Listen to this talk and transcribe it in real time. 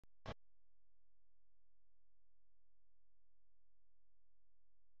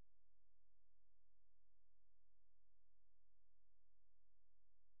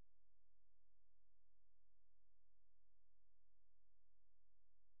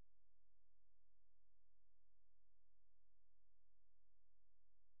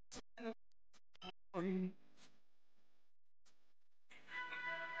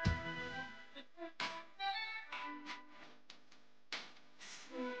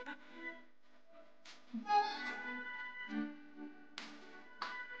All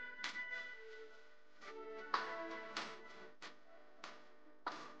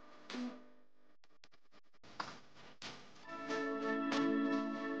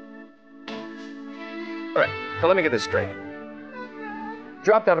right, so let me get this straight.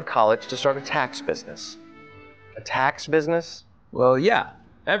 Dropped out of college to start a tax business. A tax business? Well, yeah.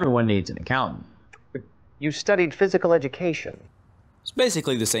 Everyone needs an accountant. But you studied physical education. It's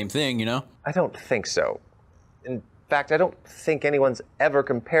basically the same thing, you know? I don't think so. In fact, I don't think anyone's ever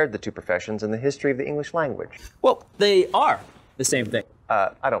compared the two professions in the history of the English language. Well, they are the same thing.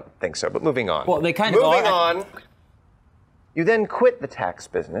 I don't think so, but moving on. Well, they kind of are. Moving on. You then quit the tax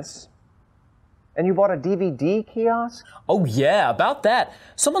business. And you bought a DVD kiosk? Oh, yeah, about that.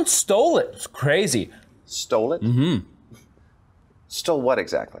 Someone stole it. It's crazy. Stole it? Mm-hmm. Stole what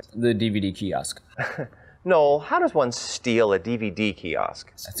exactly? The DVD kiosk. No, how does one steal a DVD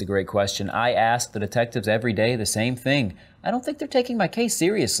kiosk? That's a great question. I ask the detectives every day the same thing. I don't think they're taking my case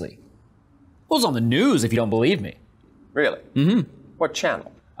seriously. Well, it's on the news if you don't believe me. Really? Mm-hmm. What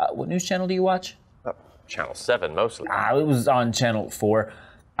channel? What news channel do you watch? Channel 7, mostly. It was on Channel 4.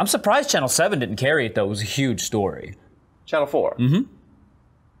 I'm surprised Channel 7 didn't carry it, though. It was a huge story. Channel 4? Mm-hmm.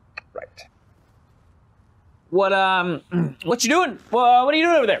 Right. What you doing? What are you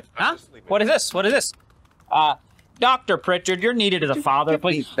doing over there? Huh? What is this? What is this? Dr. Pritchard, you're needed as a father,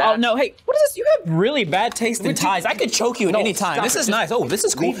 please. Oh, no, hey, what is this? You have really bad taste in ties. I could choke you at any time. This is nice. Oh, this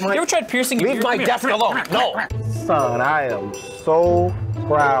is cool. You ever tried piercing your ear? Leave my desk alone. No. Son, I am so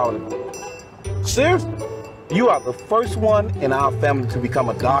proud of you. Seriously, you are the first one in our family to become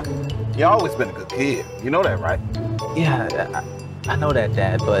a doctor. You've always been a good kid. You know that, right? Yeah, I know that,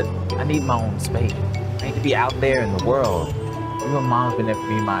 Dad, but I need my own space. I need to be out there in the world. You and Mom's been there for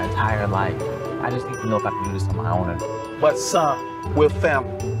me my entire life. I just need to know if I can do this on my own. But son, we're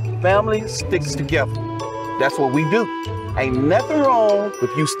family. Family sticks together. That's what we do. Ain't nothing wrong with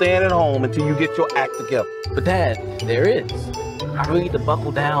you staying at home until you get your act together. But Dad, there is. I really need to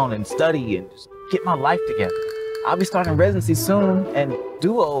buckle down and study and just get my life together. I'll be starting residency soon, and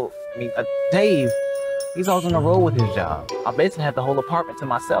Dave, he's always on the road with his job. I basically have the whole apartment to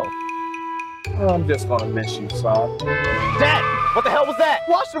myself. I'm just gonna miss you, son. Dad, what the hell was that?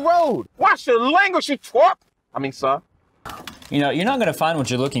 Watch the road. Watch your language, you twerp. Son. You know, you're not going to find what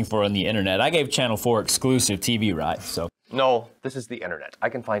you're looking for on the internet. I gave Channel 4 exclusive TV rights, so. No, this is the internet. I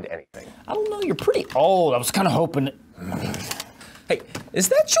can find anything. I don't know, you're pretty old. I was kind of hoping. Hey, is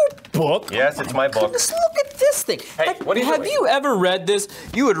that your book? Yes, it's my book. Just look at this thing. Hey, what are you doing? Have you ever read this?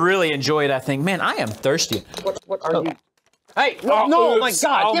 You would really enjoy that thing. Man, I am thirsty. What are you? Hey, no, my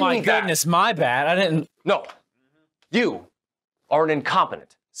God, oh give my me that. goodness, my bad. I didn't. No, you are an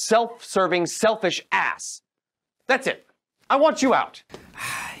incompetent, self-serving, selfish ass. That's it. I want you out.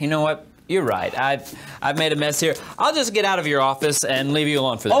 You know what? You're right. I've made a mess here. I'll just get out of your office and leave you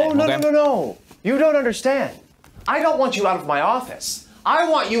alone for the day. Oh, no, no. You don't understand. I don't want you out of my office. I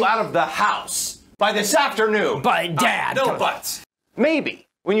want you out of the house by this afternoon. But Dad. No buts. Maybe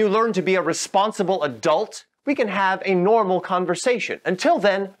when you learn to be a responsible adult, we can have a normal conversation. Until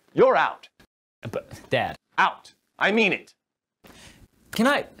then, you're out. But Dad. Out. I mean it. Can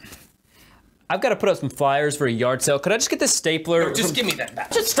I? I've got to put up some flyers for a yard sale. Could I just get this stapler? No, just give me that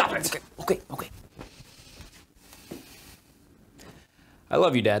back. Just stop it. Okay. I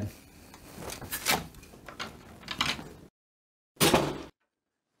love you, Dad.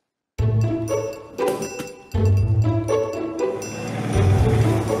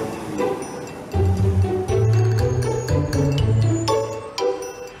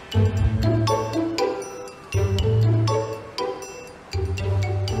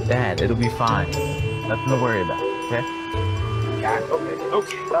 Dad, it'll be fine. Nothing to worry about, okay? God,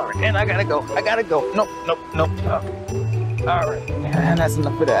 okay. All right, and I gotta go. Nope. All right, and that's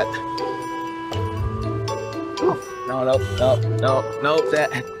enough of that. Oof. No,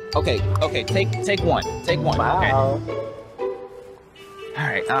 that. Okay, take one. Wow.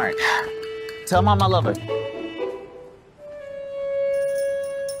 Okay. All right. Tell Mom I love her.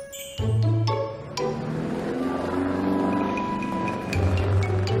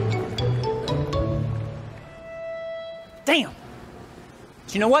 Damn.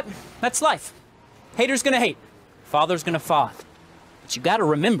 But you know what? That's life. Haters gonna hate. Father's gonna father. But you gotta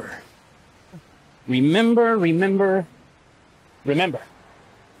remember. Remember.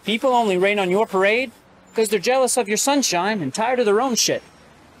 People only rain on your parade because they're jealous of your sunshine and tired of their own shit.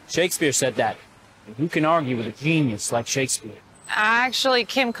 Shakespeare said that. And who can argue with a genius like Shakespeare? Actually,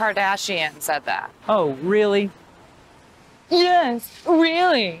 Kim Kardashian said that. Oh, really? Yes,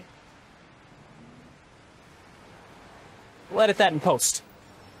 really. We'll edit that in post.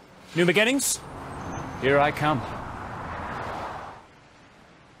 New beginnings, Here I come.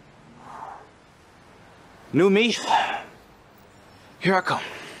 New me. Here I come.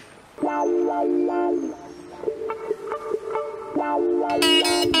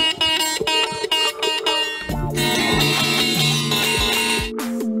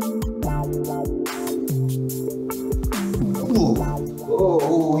 Oh,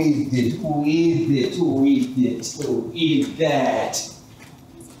 who is it? Who is it? Who is it? Who is that?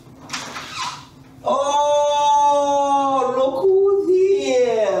 Oh, look who's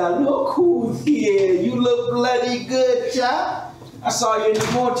here. Look who's here. You look bloody good, chap. I saw you in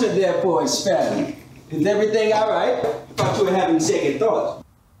the motor there for a spell. Is everything all right? Thought you were having second thoughts.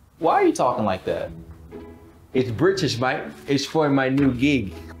 Why are you talking like that? It's British, Mike. It's for my new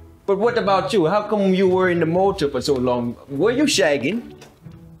gig. But what about you? How come you were in the motor for so long? Were you shagging?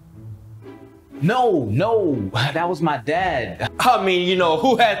 No, that was my dad. I mean, you know,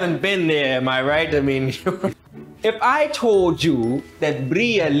 who hasn't been there, am I right? I mean, if I told you that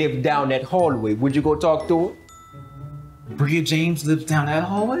Bria lived down that hallway, would you go talk to her? Bria James lives down that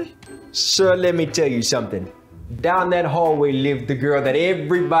hallway? Sir, let me tell you something. Down that hallway lived the girl that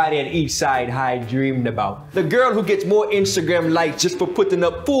everybody at Eastside High dreamed about. The girl who gets more Instagram likes just for putting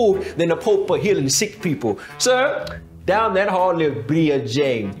up food than the Pope for healing sick people. Sir, down that hall lived Bria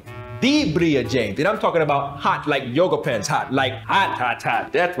James. The Bria James. And I'm talking about hot like yoga pants hot. Like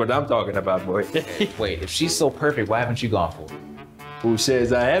hot. That's what I'm talking about, boy. Wait, if she's so perfect, why haven't you gone for her? Who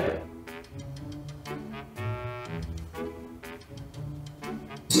says I haven't?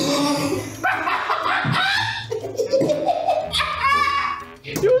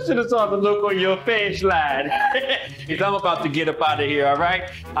 You should have saw the look on your face, lad. Because I'm about to get up out of here, all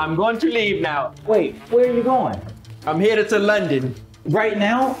right? I'm going to leave now. Wait, where are you going? I'm headed to London. Right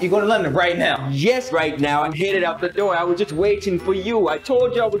now? You're going to London right now? Yes, right now. I'm headed out the door. I was just waiting for you. I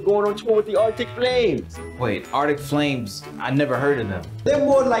told you I was going on tour with the Arctic Flames. Wait, Arctic Flames? I never heard of them. They're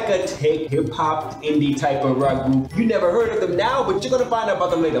more like a tech, hip-hop, indie type of rock group. You never heard of them now, but you're going to find out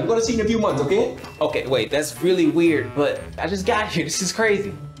about them later. I'm going to see you in a few months, okay? Okay, wait, that's really weird, but I just got here. This is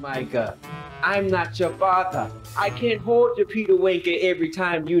crazy. Micah, I'm not your father. I can't hold your Peter Winker every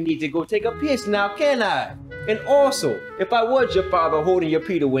time you need to go take a piss now, can I? And also, if I was your father holding your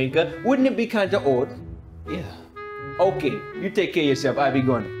Peter Winker, wouldn't it be kind of odd? Yeah. Okay, you take care of yourself. I'll be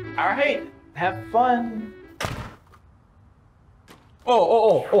going. All right, have fun.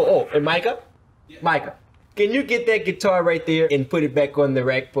 Oh, and Micah? Yeah. Micah, can you get that guitar right there and put it back on the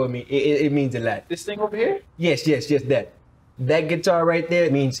rack for me? It means a lot. This thing over here? Yes, that. That guitar right there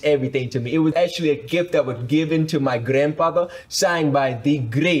means everything to me. It was actually a gift that was given to my grandfather, signed by the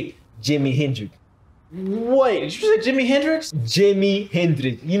great Jimi Hendrix. Wait, did you say Jimi Hendrix? Jimi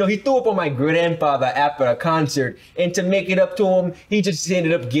Hendrix. You know, he threw it for my grandfather after a concert, and to make it up to him, he just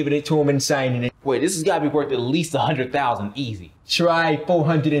ended up giving it to him and signing it. Wait, this has got to be worth at least 100,000 easy. Try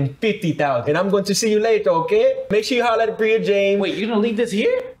 450,000. And I'm going to see you later, okay? Make sure you holler at Bria James. Wait, you're gonna leave this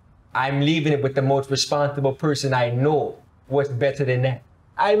here? I'm leaving it with the most responsible person I know. What's better than that?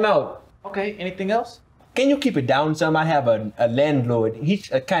 I'm out. Okay, anything else? Can you keep it down some? I have a landlord. He's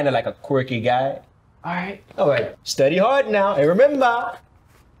kind of like a quirky guy. All right. Study hard now. And remember,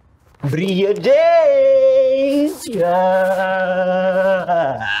 Bria James. Stay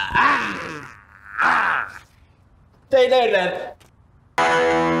there, lad.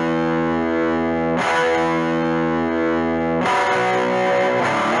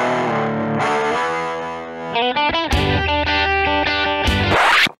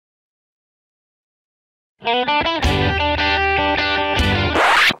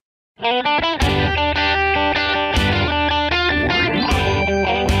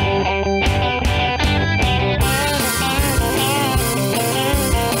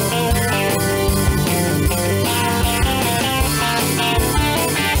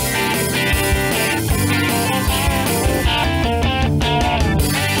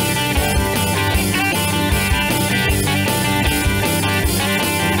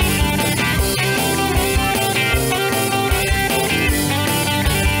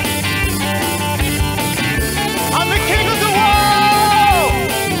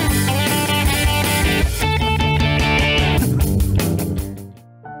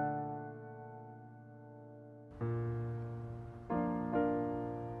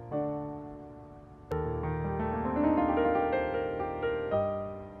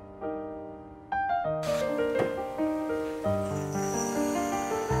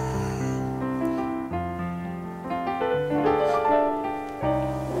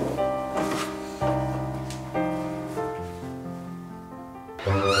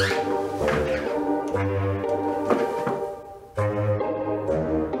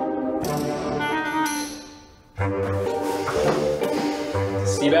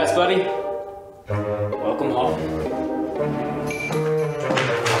 Seabass, buddy. Welcome home.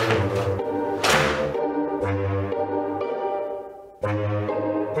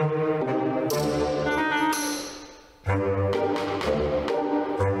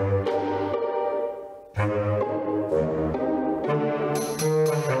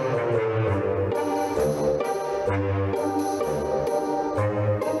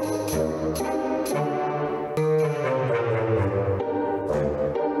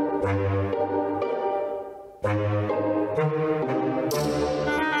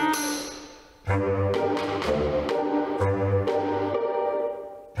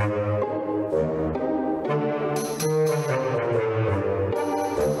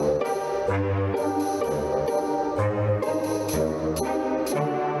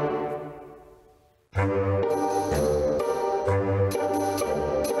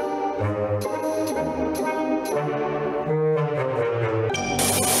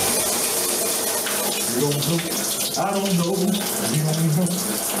 I don't know.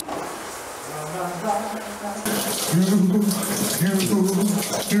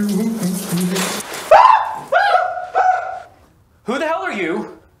 Who the hell are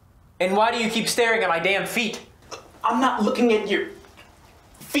you? And why do you keep staring at my damn feet? I'm not looking at your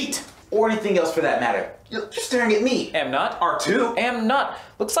feet or anything else for that matter. You're staring at me. Am not. R2? Am not.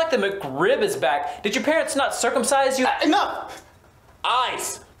 Looks like the McRib is back. Did your parents not circumcise you? Enough!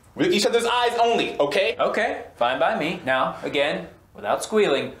 Eyes. With each other's eyes only, okay? Okay, fine by me. Now, again, without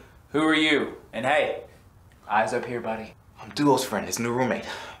squealing, who are you? And hey, eyes up here, buddy. I'm Duo's friend, his new roommate,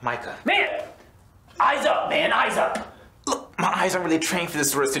 Micah. Man! Eyes up, man, eyes up! Look, my eyes aren't really trained for this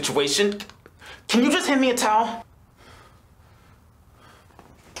sort of situation. Can you just hand me a towel?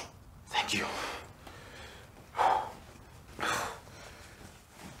 Thank you.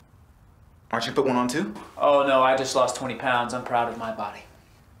 Aren't you put one on too? Oh no, I just lost 20 pounds. I'm proud of my body.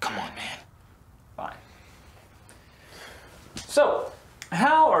 Come on, man. Fine. So,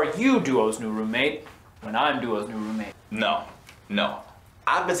 how are you Duo's new roommate when I'm Duo's new roommate? No.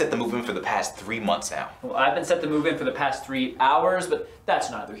 I've been set to move in for the past 3 months now. Well, I've been set to move in for the past 3 hours, but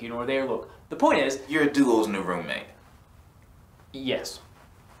that's neither here nor there. Look, the point is... You're Duo's new roommate. Yes.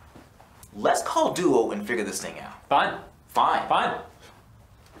 Let's call Duo and figure this thing out. Fine. Fine. Fine.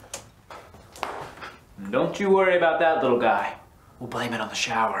 Don't you worry about that little guy. We'll blame it on the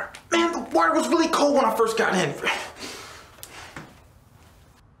shower. Man, the water was really cold when I first got in.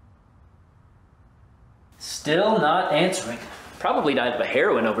 Still not answering. Probably died of a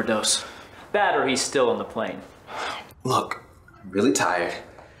heroin overdose. That or he's still on the plane. Look, I'm really tired.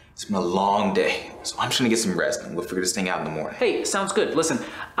 It's been a long day, so I'm just gonna get some rest and we'll figure this thing out in the morning. Hey, sounds good. Listen,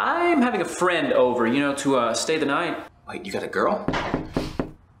 I'm having a friend over, to stay the night. Wait, you got a girl?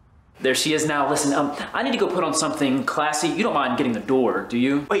 There she is now. Listen, I need to go put on something classy. You don't mind getting the door, do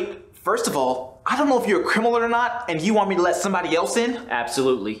you? Wait, first of all, I don't know if you're a criminal or not, and you want me to let somebody else in?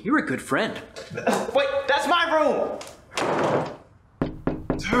 Absolutely. You're a good friend. Wait, that's my room!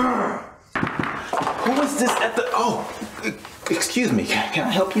 Who is this at the... Oh, excuse me. Can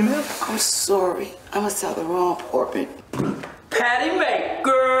I help you, ma'am? I'm sorry. I must have the wrong apartment. Patty Mae,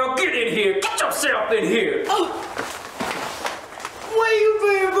 girl, get in here. Get yourself in here. Where you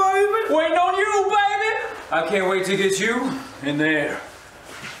been, baby? Waiting on you, baby. I can't wait to get you in there.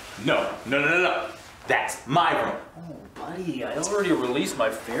 No. That's my room. Oh, buddy, I already released my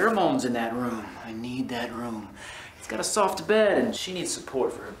pheromones in that room. I need that room. It's got a soft bed and she needs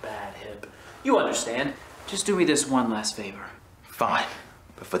support for her bad hip. You understand. Just do me this one last favor. Fine.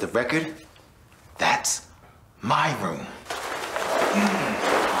 But for the record, that's my room.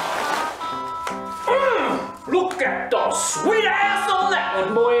 Look at the sweet ass on that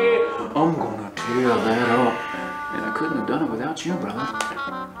one, boy. I'm gonna tear that up. And I couldn't have done it without you, brother.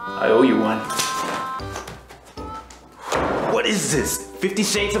 I owe you one. What is this? 50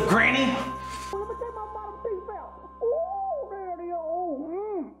 Shades of Granny?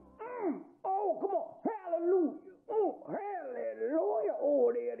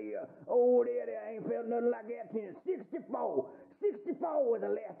 Oh, there ain't felt nothing like that since 64. 64 was the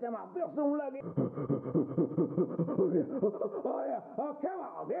last time I felt something like it. Oh, yeah. Oh, come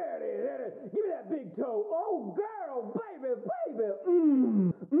on. There it is. Give me that big toe. Oh, girl, baby.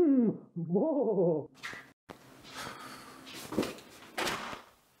 Whoa.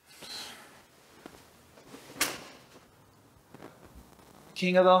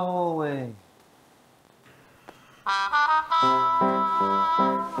 King of the hallway.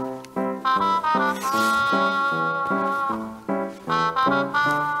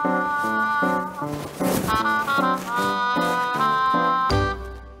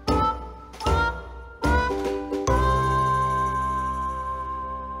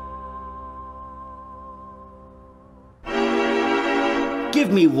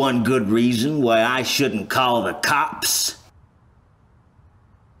 give me one good reason why I shouldn't call the cops.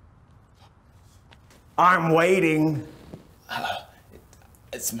 I'm waiting. Hello.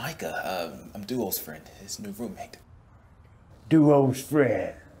 It's Micah. I'm Duo's friend, his new roommate. Duo's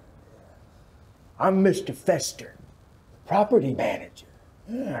friend. I'm Mr. Fester, property manager.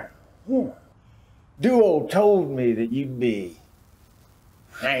 Yeah. Duo told me that you'd be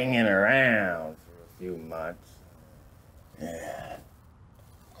hanging around for a few months. Yeah.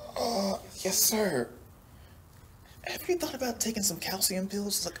 Yes, sir. Have you thought about taking some calcium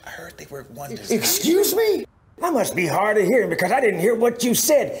pills? Look, I heard they work wonders. Excuse me? That must be hard of hearing because I didn't hear what you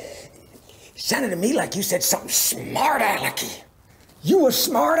said. It sounded to me like you said something smart-alecky. You a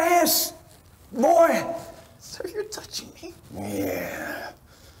smart-ass, boy? Sir, you're touching me. Yeah.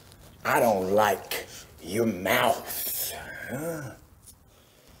 I don't like your mouth. Huh?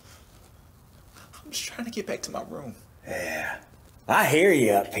 I'm just trying to get back to my room. Yeah. I hear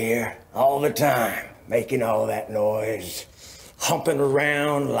you up here all the time, making all that noise, humping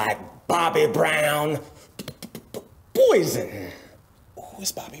around like Bobby Brown. Poison. Who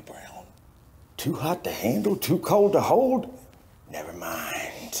is Bobby Brown? Too hot to handle, too cold to hold? Never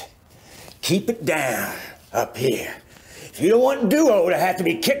mind. Keep it down up here. If you don't want Duo to have to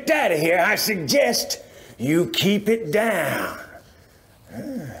be kicked out of here, I suggest you keep it down.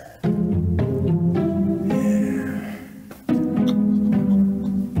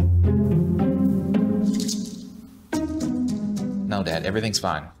 No, Dad, everything's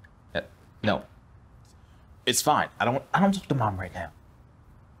fine. No. It's fine. I don't talk to Mom right now.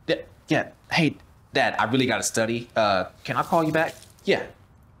 Yeah. Hey, Dad, I really gotta study. Can I call you back? Yeah.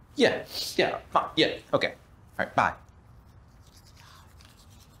 Fine. Yeah. Okay. All right. Bye.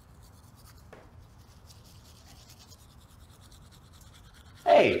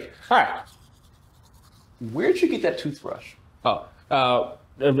 Hey, Hi. where'd you get that toothbrush? Oh, out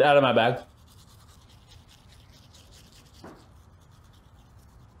of my bag.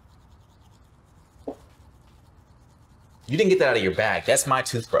 You didn't get that out of your bag. That's my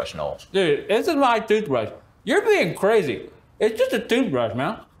toothbrush, Noel. Dude, this is my toothbrush. You're being crazy. It's just a toothbrush,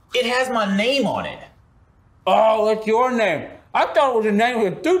 man. It has my name on it. Oh, that's your name. I thought it was the name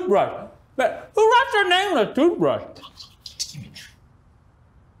of a toothbrush. But who writes their name on a toothbrush?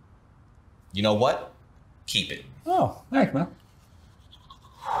 You know what? Keep it. Oh, thanks, man.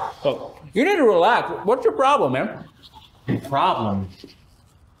 Oh, you need to relax. What's your problem, man? Problem?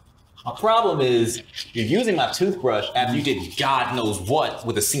 My problem is you're using my toothbrush after you did God knows what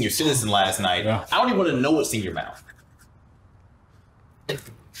with a senior citizen last night. Yeah. I don't even want to know what's in your mouth.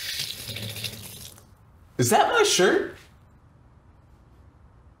 Is that my shirt?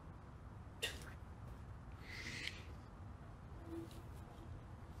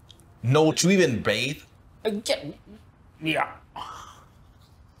 No, do you even bathe? Yeah.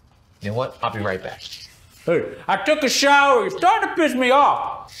 You know what? I'll be right back. Hey, I took a shower. You're starting to piss me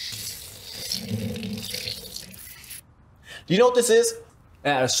off. Do you know what this is?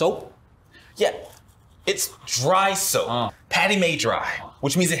 Soap? Yeah, it's dry soap. Patty made dry,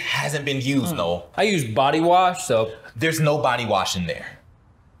 which means it hasn't been used, Noel. I use body wash, so. There's no body wash in there.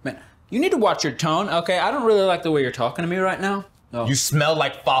 Man, you need to watch your tone, okay? I don't really like the way you're talking to me right now. No. You smell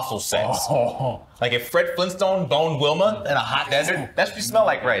like fossil sex. Oh. Like if Fred Flintstone boned Wilma in a hot desert, that's what you smell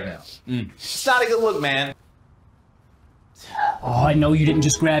like right now. It's not a good look, man. Oh, I know you didn't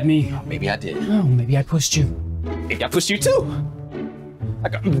just grab me. Maybe I did. Oh, maybe I pushed you. Maybe I pushed you too.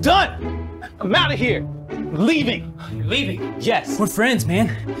 I'm done. I'm out of here. I'm leaving. You're leaving? Yes. We're friends,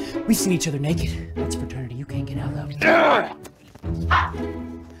 man. We've seen each other naked. That's a fraternity you can't get out of.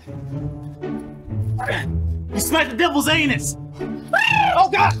 I smacked the devil's anus. Oh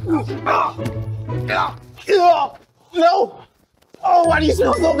God! No! Oh, why do you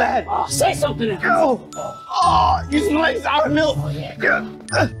smell so bad? Oh, say something. Oh, you smell like sour milk.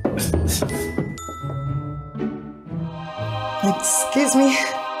 Excuse me.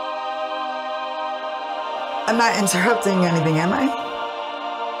 I'm not interrupting anything, am I?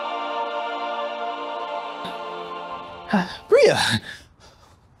 Bria,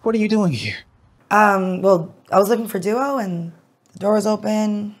 what are you doing here? Well, I was looking for Duo and the door was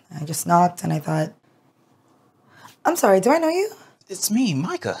open. I just knocked and I thought, I'm sorry, do I know you? It's me,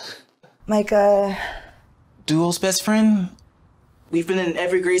 Micah. Micah. Duo's best friend. We've been in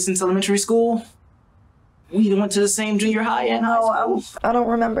every grade since elementary school. We even went to the same junior high and high school. I don't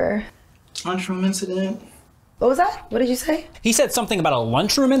remember. Lunchroom incident. What was that? What did you say? He said something about a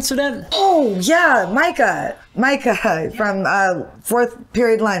lunchroom incident? Oh, yeah, Micah. Micah from fourth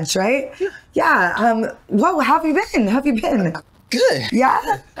period lunch, right? Yeah. Whoa, how have you been? How have you been? good.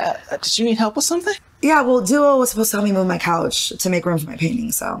 Yeah? Did you need help with something? Yeah, well, Duo was supposed to help me move my couch to make room for my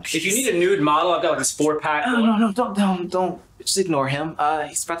painting, so. If you need a nude model, I've got like this 4-pack. No, don't. Just ignore him.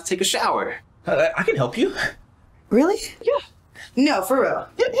 He's about to take a shower. I can help you. Really? Yeah. No, for real.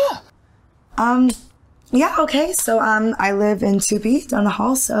 Yeah. Yeah, okay, so I live in 2B down the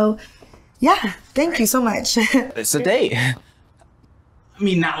hall, so yeah, thank you so much. It's a date. I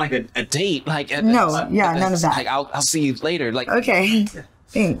mean, not like a date, like none of that. Like I'll see you later. Like okay,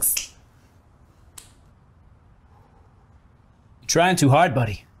 thanks. You're trying too hard,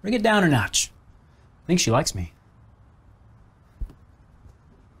 buddy. Bring it down a notch. I think she likes me.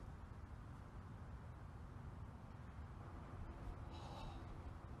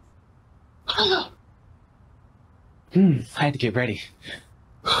 I had to get ready.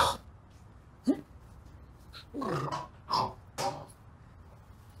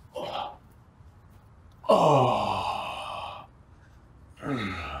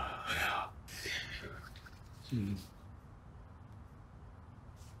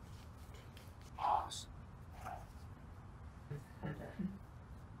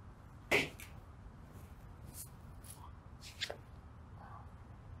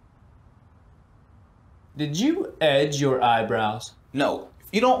 Did you edge your eyebrows? No, if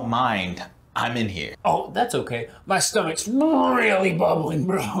you don't mind, I'm in here. Oh, that's okay. My stomach's really bubbling,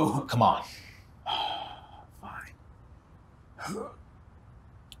 bro. Come on. Fine.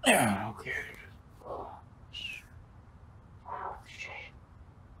 Yeah, okay.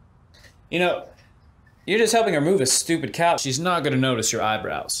 You know, you're just helping her move a stupid couch. She's not gonna notice your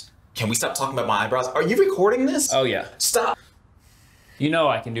eyebrows. Can we stop talking about my eyebrows? Are you recording this? Oh yeah. Stop. You know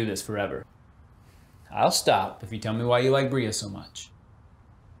I can do this forever. I'll stop if you tell me why you like Bria so much.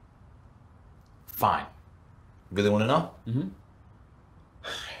 Fine. Really want to know? Mm-hmm.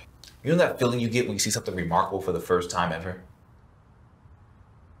 You know that feeling you get when you see something remarkable for the first time ever?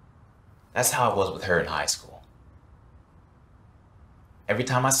 That's how I was with her in high school. Every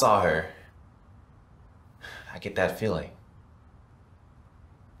time I saw her, I get that feeling.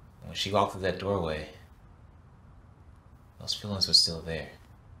 When she walked through that doorway, those feelings were still there.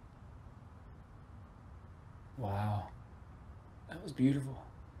 Wow. That was beautiful.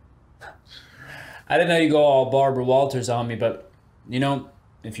 I didn't know you go all Barbara Walters on me, but, you know,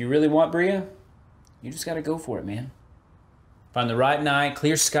 if you really want Bria, you just gotta go for it, man. Find the right night,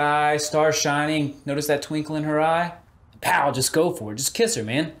 clear sky, stars shining, notice that twinkle in her eye. Pow, just go for it. Just kiss her,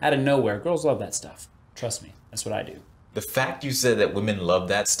 man. Out of nowhere. Girls love that stuff. Trust me, that's what I do. The fact you said that women love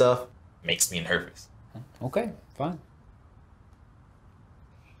that stuff makes me nervous. Okay, fine.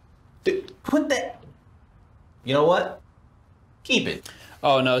 Dude, put that... You know what? Keep it.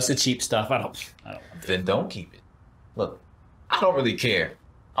 Oh no, it's the cheap stuff. I don't. Then don't keep it. Look, I don't really care.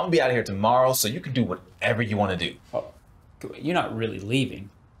 I'm gonna be out of here tomorrow, so you can do whatever you want to do. Oh, you're not really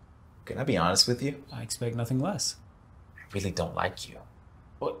leaving. Can I be honest with you? I expect nothing less. I really don't like you.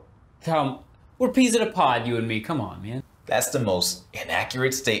 What? Tom, we're peas in a pod, you and me. Come on, man. That's the most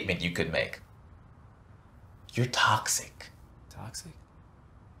inaccurate statement you could make. You're toxic. Toxic?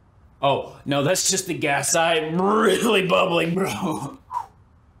 Oh, no, that's just the gas. I'm really bubbling, bro.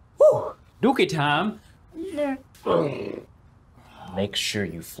 Woo! Dookie time. Make sure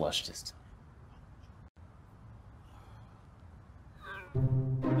you flush this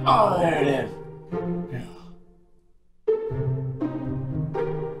time. Oh, there it is. Yeah.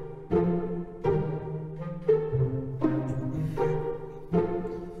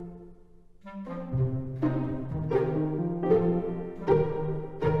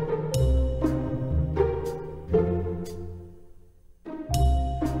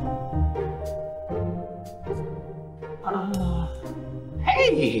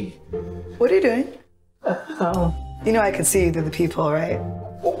 Hey! What are you doing? You know I can see you through the peephole, right?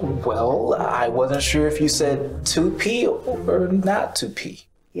 Well, I wasn't sure if you said 2P or not 2P.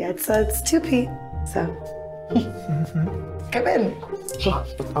 Yeah, it's 2P, so. Come in.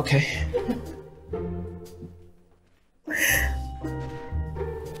 Okay.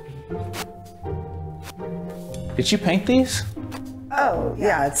 Did you paint these? Oh,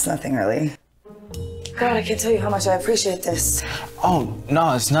 yeah, it's nothing really. God, I can't tell you how much I appreciate this. Oh,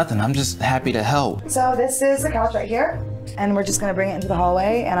 no, it's nothing. I'm just happy to help. So this is the couch right here, and we're just gonna bring it into the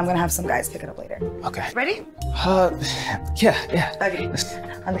hallway, and I'm gonna have some guys pick it up later. Okay. Ready? Yeah. Okay.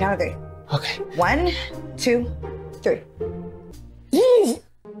 On the count of 3. Okay. 1, 2, 3.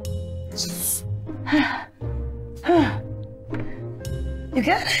 You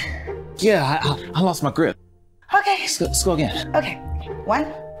good? Yeah, I lost my grip. Okay. Let's go again. Okay.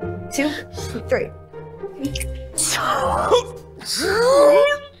 1, 2, 3.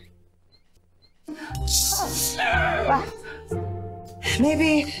 Wow.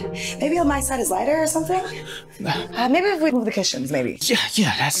 Maybe on my side is lighter or something? Maybe if we move the cushions, maybe.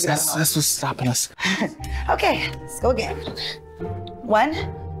 Yeah, that's what's stopping us. Okay, let's go again. 1,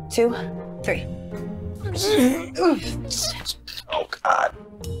 2, 3. Oh, God.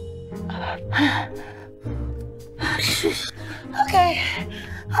 Okay,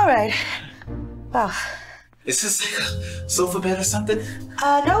 all right. Wow. Is this like a sofa bed or something?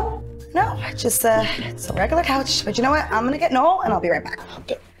 No, just it's a regular couch. But you know what? I'm gonna get Noel and I'll be right back.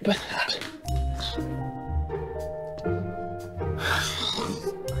 But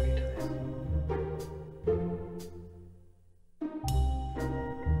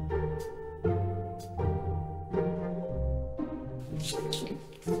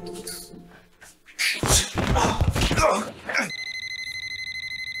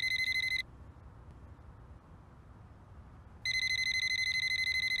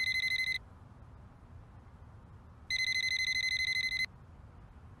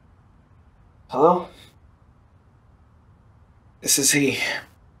hello? This is he.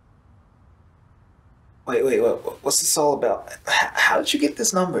 Wait, what's this all about? How did you get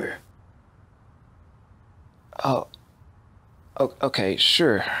this number? Oh. Okay,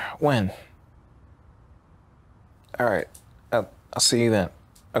 sure. When? All right. I'll see you then.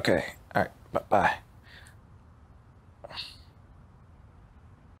 Okay. All right. Bye.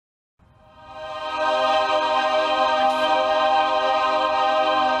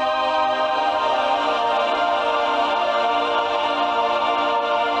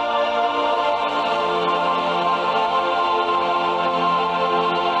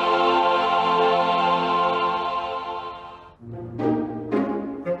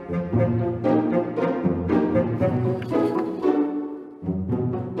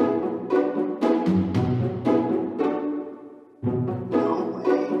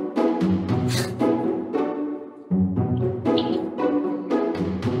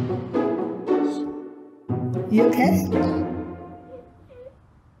 You okay?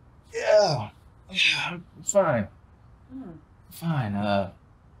 Yeah, I'm fine. Fine.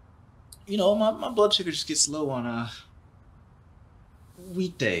 You know, my blood sugar just gets low on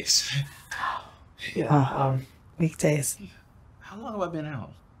weekdays. Yeah. Weekdays. How long have I been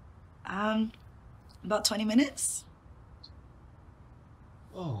out? About 20 minutes.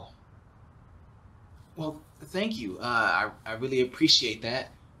 Oh. Well, thank you. I really appreciate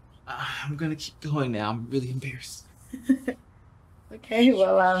that. I'm gonna keep going now. I'm really embarrassed. Okay,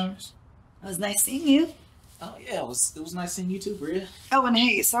 well, it was nice seeing you. Oh yeah, it was nice seeing you too, Bria. Oh, and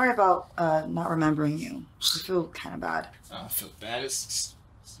hey, sorry about not remembering you. I feel kind of bad. I don't feel bad. It's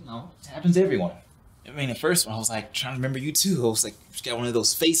you know, it happens to everyone. I mean, at first when I was like trying to remember you too, I was like, she got one of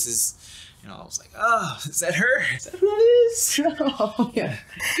those faces. You know, I was like, oh, is that her? Is that who it is? Oh, yeah.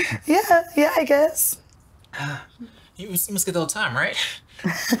 Yeah, I guess. You must get the whole time, right?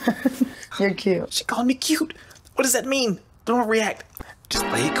 You're cute. She called me cute. What does that mean? Don't react. Just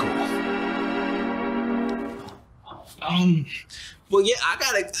play it cool. Well, yeah, I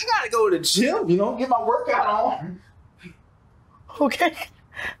gotta go to the gym. You know, get my workout on.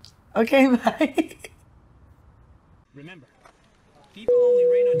 Okay, bye. Remember, people only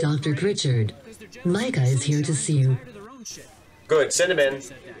rain on Dr. Pritchard, Micah is here to see you. Good, send him in.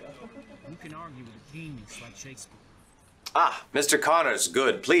 You can argue with a genius like Shakespeare. Ah, Mr. Connors,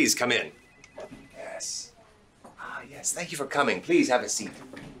 good. Please come in. Yes. Yes, thank you for coming. Please have a seat.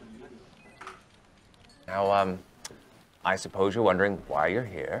 Now, I suppose you're wondering why you're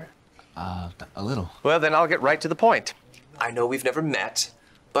here. A little. Well, then I'll get right to the point. I know we've never met,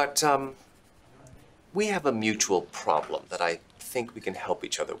 but, we have a mutual problem that I think we can help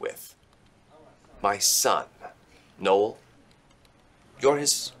each other with. My son, Noel, you're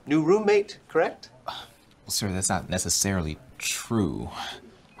his new roommate, correct? Well, sir, that's not necessarily true.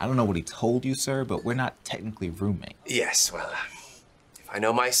 I don't know what he told you, sir, but we're not technically roommates. Yes, well, if I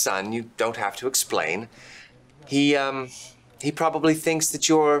know my son, you don't have to explain. He probably thinks that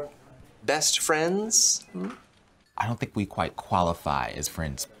you're best friends? Hmm? I don't think we quite qualify as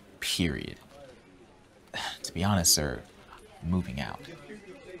friends, period. To be honest, sir, I'm moving out.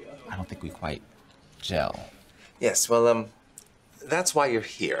 I don't think we quite gel. Yes, well, that's why you're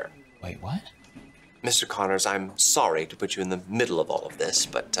here. Wait, what? Mr. Connors, I'm sorry to put you in the middle of all of this,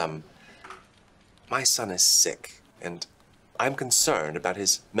 but, my son is sick, and I'm concerned about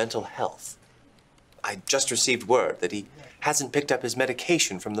his mental health. I just received word that he hasn't picked up his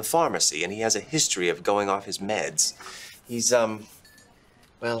medication from the pharmacy, and he has a history of going off his meds. He's,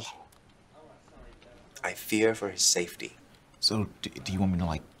 well, I fear for his safety. So, do you want me to,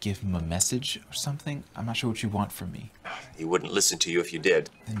 like, give him a message or something? I'm not sure what you want from me. He wouldn't listen to you if you did.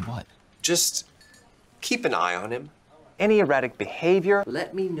 Then what? Just keep an eye on him any erratic behavior,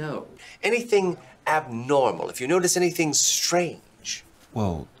 let me know. Anything abnormal, if you notice anything strange.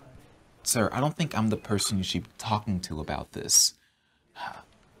 Well, sir, I don't think I'm the person you should be talking to about this.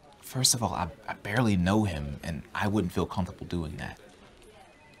 First of all, I barely know him, and I wouldn't feel comfortable doing that.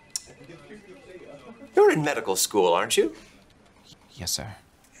 You're in medical school, aren't you? Yes, sir.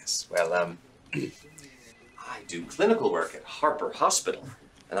 Yes, well, I do clinical work at Harper Hospital,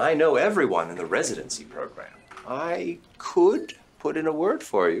 and I know everyone in the residency program. I could put in a word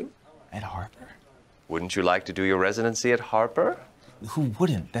for you. At Harper? Wouldn't you like to do your residency at Harper? Who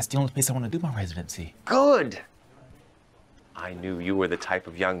wouldn't? That's the only place I want to do my residency. Good. I knew you were the type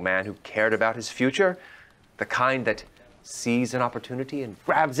of young man who cared about his future, the kind that sees an opportunity and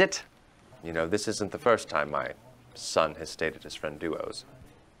grabs it. You know, this isn't the first time my son has stayed at his friend Duo's.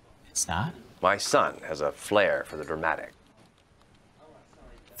 It's not? My son has a flair for the dramatic.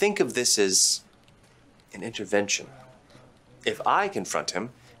 Think of this as an intervention. If I confront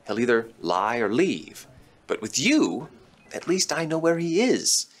him, he'll either lie or leave. But with you, at least I know where he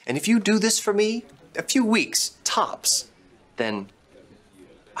is. And if you do this for me, a few weeks, tops, then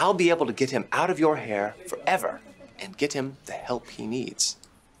I'll be able to get him out of your hair forever and get him the help he needs.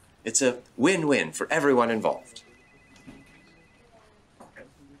 It's a win-win for everyone involved.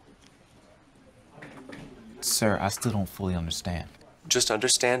 Sir, I still don't fully understand. Just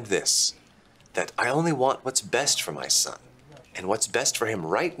understand this, that I only want what's best for my son. And what's best for him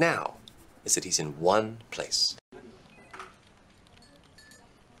right now is that he's in one place.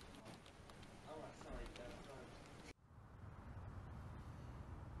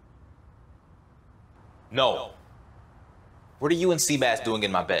 No. What are you and Seabass doing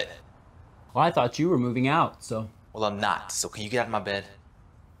in my bed? Well, I thought you were moving out, so. Well, I'm not, so can you get out of my bed?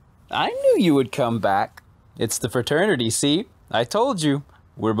 I knew you would come back. It's the fraternity, see? I told you.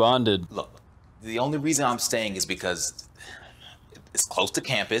 We're bonded. Look, the only reason I'm staying is because it's close to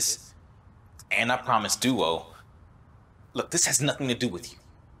campus, and I promised Duo. Look, this has nothing to do with you.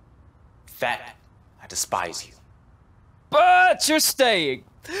 In fact, I despise you. But you're staying.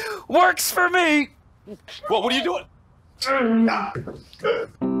 Works for me. Well, what are you doing?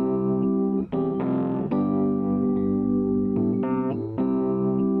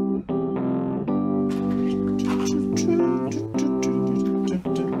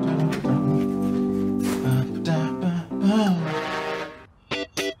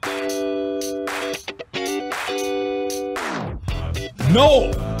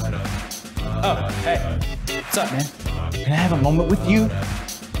 No! Oh, hey. What's up, man? Can I have a moment with you?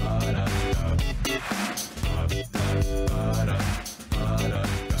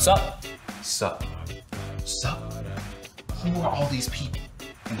 Sup? Sup? Sup? Who are all these people?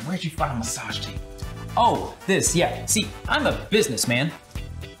 And where'd you find a massage table? Oh, this, yeah. See, I'm a businessman.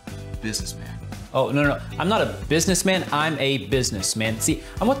 Businessman? Oh, no. I'm not a businessman, I'm a businessman. See,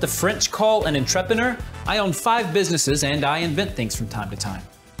 I'm what the French call an entrepreneur. I own 5 businesses and I invent things from time to time.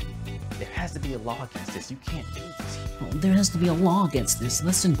 There has to be a law against this. You can't do this. Well, there has to be a law against this.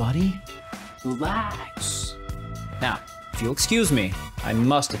 Listen, buddy. Relax. Now, if you'll excuse me, I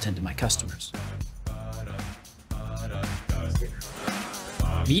must attend to my customers.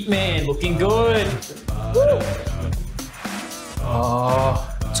 Meat man, looking good. Woo!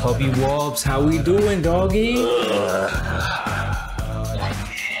 Oh, Tubby Wobbs, how we doing, doggy?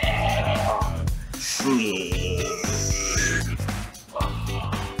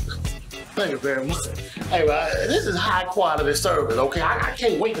 Thank you very much. Hey, this is high quality service, okay? I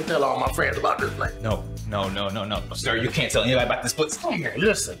can't wait to tell all my friends about this place. No. Sir, you can't tell anybody about this place. Hey,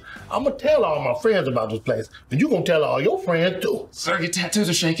 listen, I'm gonna tell all my friends about this place, but you gonna tell all your friends too. Sir, your tattoos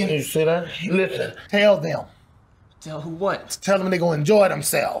are shaking. You see that? Listen, tell them. Tell who what? Tell them they're gonna enjoy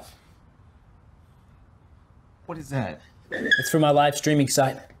themselves. What is that? It's for my live streaming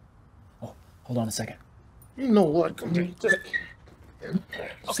site. Oh, hold on a second. You know what? Come here.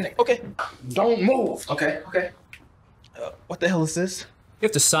 Okay. Don't move. Okay. What the hell is this? You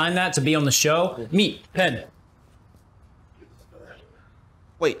have to sign that to be on the show. Meet, pen.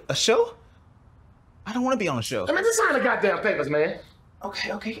 Wait, a show? I don't want to be on a show. I mean, just sign the goddamn papers, man.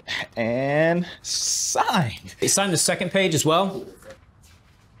 Okay. And sign. They signed the second page as well.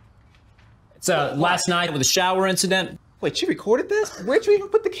 It's last night with a shower incident. Wait, you recorded this? Where'd you even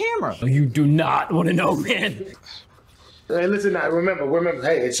put the camera? Oh, you do not want to know, man. Hey, listen now, remember,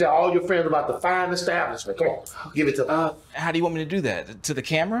 hey, tell all your friends about the fine establishment. Come on, give it to them. How do you want me to do that? To the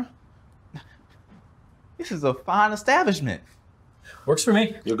camera? This is a fine establishment. Works for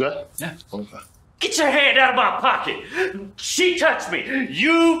me. You good? Yeah. Okay. Get your hand out of my pocket. She touched me.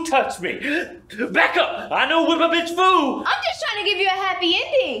 You touched me. Back up. I know whip a bitch fool. I'm just trying to give you a happy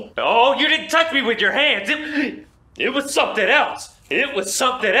ending. Oh, you didn't touch me with your hands. It was something else. It was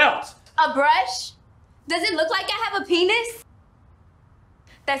something else. A brush? Does it look like I have a penis?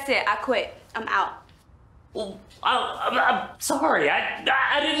 That's it. I quit. I'm out. Well, I'm sorry.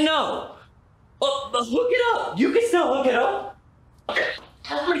 I didn't know. Well, hook it up. You can still hook it up. Okay.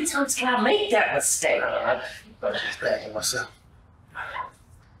 How many times can I make that mistake? I'm just backing myself.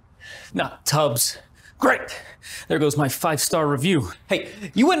 Nah, Tubbs. Great. There goes my 5-star review. Hey,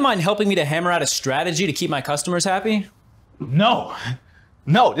 you wouldn't mind helping me to hammer out a strategy to keep my customers happy? No.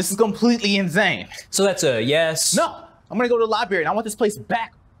 No, this is completely insane. So that's a yes? No. I'm gonna go to the library and I want this place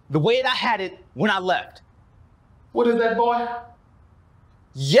back the way that I had it when I left. What is that, boy?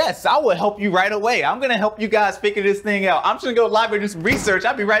 Yes, I will help you right away. I'm gonna help you guys figure this thing out. I'm just gonna go to the library and do some research.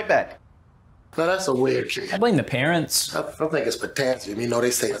 I'll be right back. Now that's a weird kid. I blame the parents. I think it's potassium. You know,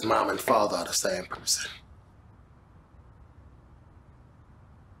 they say his mom and father are the same person.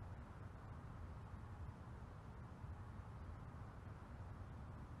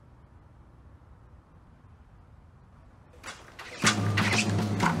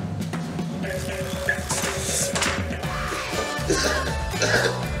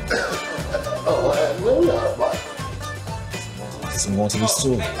 I'm going to the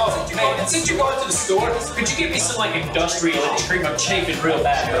store. Hey, and since you're going to the store, could you give me some like industrial cream? I'm chafing real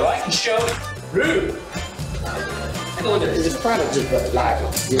bad, bro. I can show it. Rude. It's probably just like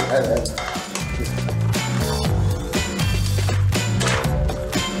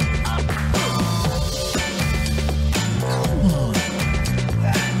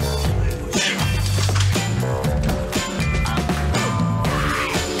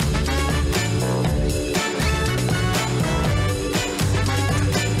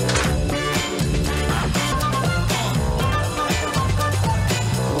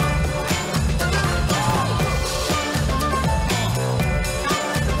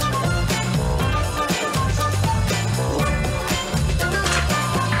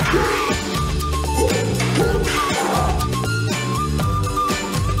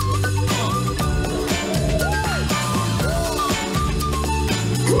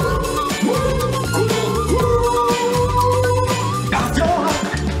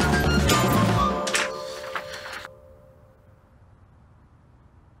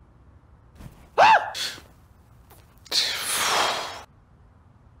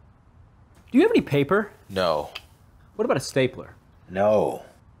Do you have any paper? No. What about a stapler? No.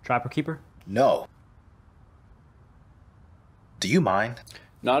 Trapper keeper? No. Do you mind?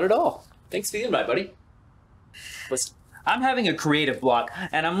 Not at all. Thanks for the invite, buddy. Listen, I'm having a creative block,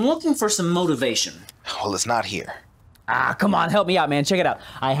 and I'm looking for some motivation. Well, it's not here. Ah, come on, help me out, man. Check it out.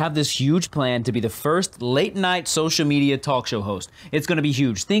 I have this huge plan to be the first late-night social media talk show host. It's gonna be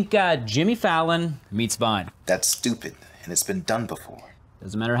huge. Think Jimmy Fallon meets Vine. That's stupid, and it's been done before.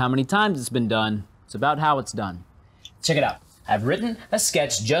 Doesn't matter how many times it's been done. It's about how it's done. Check it out. I've written a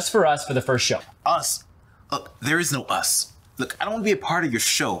sketch just for us for the first show. Us? Look, there is no us. Look, I don't want to be a part of your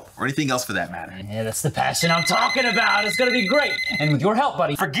show, or anything else for that matter. Yeah, that's the passion I'm talking about. It's gonna be great. And with your help,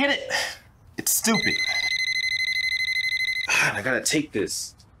 buddy. Forget it. It's stupid. I gotta take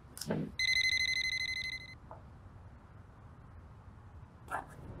this.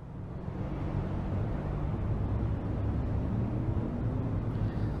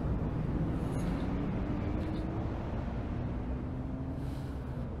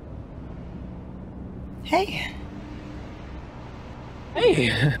 Hey. Hey.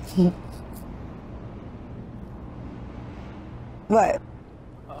 What?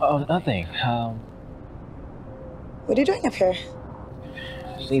 Oh, nothing. What are you doing up here?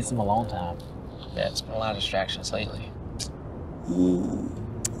 Just need some alone time. Yeah, it's been a lot of distractions lately.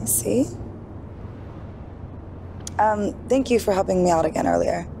 I see. Thank you for helping me out again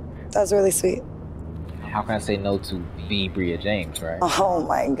earlier. That was really sweet. How can I say no to the Bria James, right? Oh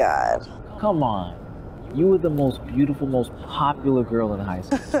my God. Come on. You were the most beautiful, most popular girl in high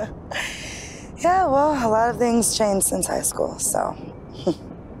school. Yeah, well, a lot of things changed since high school, so.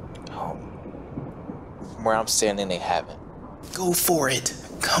 From where I'm standing, they haven't. Go for it.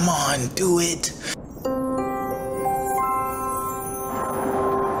 Come on, do it.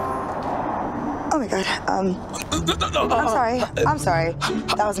 Oh my God. I'm sorry.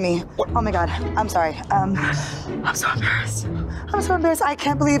 That was me. Oh my God. I'm sorry. I'm so embarrassed. I'm so embarrassed. I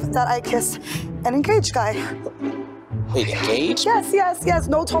can't believe that I kissed an engaged guy. Wait, engaged? Yes.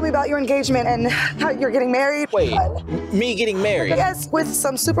 Noel told me about your engagement and how you're getting married. Wait, me getting married? Yes, with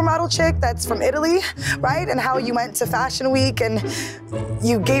some supermodel chick that's from Italy, right? And how you went to Fashion Week and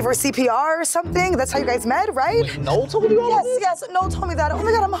you gave her CPR or something. That's how you guys met, right? Wait, Noel told you all this? Yes, Noel told me that. Oh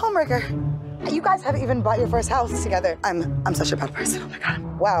my God, I'm a homewrecker. You guys haven't even bought your first house together. I'm such a bad person. Oh my God.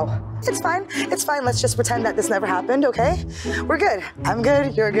 Wow. It's fine. It's fine. Let's just pretend that this never happened, okay? We're good. I'm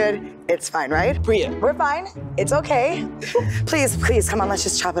good. You're good. It's fine, right? Bria. We're fine. It's okay. Please, please, come on. Let's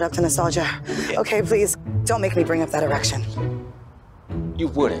just chop it up to nostalgia. Okay, please. Don't make me bring up that erection. You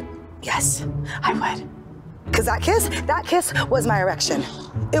wouldn't. Yes, I would. Because that kiss was my erection.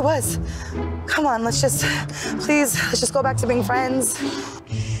 It was. Come on, let's just go back to being friends.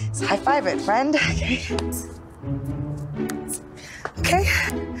 Let's high five it, friend. Okay.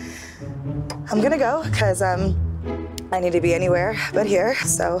 I'm gonna go, because I need to be anywhere but here,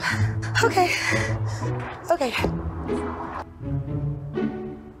 so, okay. Okay.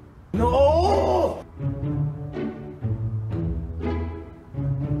 No!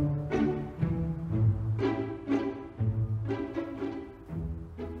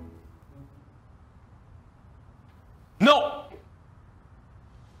 No!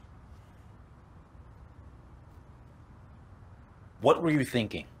 What were you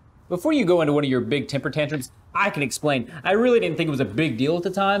thinking? Before you go into one of your big temper tantrums, I can explain. I really didn't think it was a big deal at the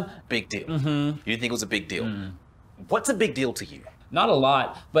time. Big deal. Mm-hmm. You didn't think it was a big deal. What's a big deal to you? Not a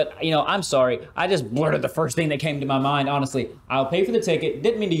lot, but I'm sorry. I just blurted the first thing that came to my mind, honestly. I'll pay for the ticket.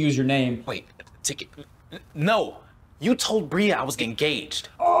 Didn't mean to use your name. Wait, ticket? No. You told Bria I was engaged.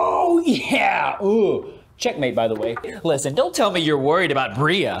 Oh, yeah. Ooh. Checkmate, by the way. Listen, don't tell me you're worried about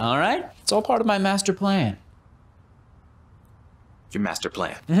Bria, all right? It's all part of my master plan. Your master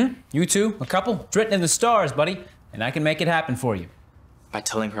plan? Mm-hmm. You two, a couple, it's written in the stars, buddy, and I can make it happen for you. By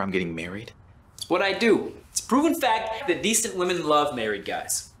telling her I'm getting married? It's what I do. It's a proven fact that decent women love married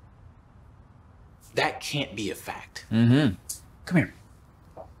guys. That can't be a fact. Mm-hmm. Come here.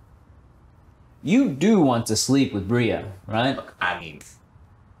 You do want to sleep with Bria, right? Look, I mean...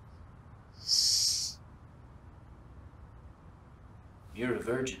 You're a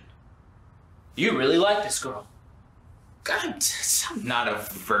virgin. You really like this girl. God, I'm not a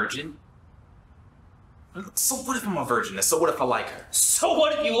virgin. So what if I'm a virgin? So what if I like her? So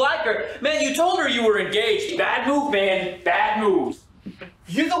what if you like her? Man, you told her you were engaged. Bad move, man. Bad move.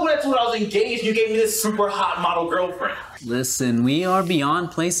 You're the one that told I was engaged. You gave me this super hot model girlfriend. Listen, we are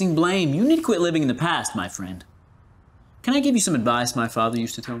beyond placing blame. You need to quit living in the past, my friend. Can I give you some advice my father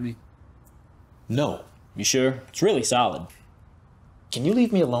used to tell me? No. You sure? It's really solid. Can you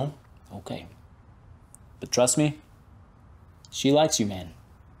leave me alone? Okay. But trust me, she likes you, man.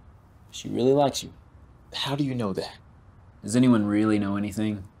 She really likes you. How do you know that? Does anyone really know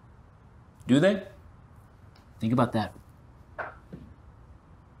anything? Do they? Think about that.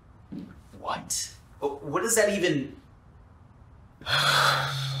 What? What does that even...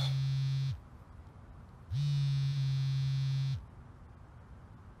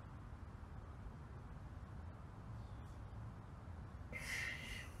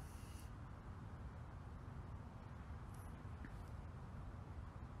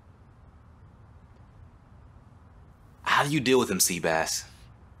 How do you deal with him, Seabass?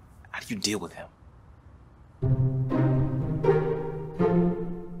 How do you deal with him?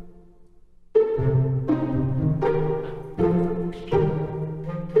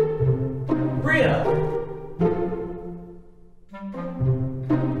 Bria!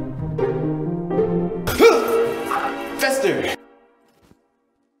 Fester!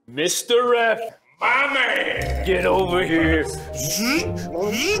 Mr. Ref, my man, get over here.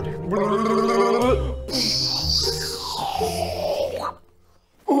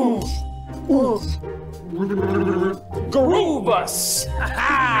 Groove us!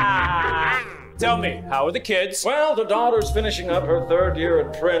 Tell me, how are the kids? Well, the daughter's finishing up her third year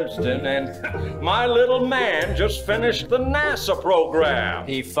at Princeton, and my little man just finished the NASA program.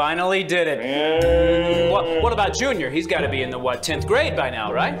 He finally did it. What about Junior? He's got to be in the, 10th grade by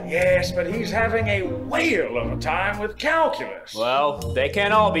now, right? Yes, but he's having a whale of a time with calculus. Well, they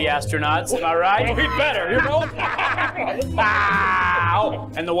can't all be astronauts, am I right? Well, he'd better, you know?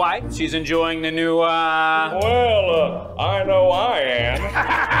 Ow! And the wife? She's enjoying the new, Well, I know I am.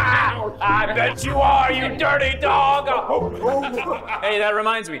 I bet you are, you dirty dog! Hey, that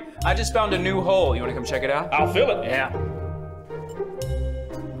reminds me. I just found a new hole. You want to come check it out? I'll fill it. Yeah.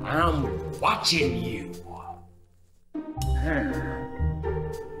 I'm watching you.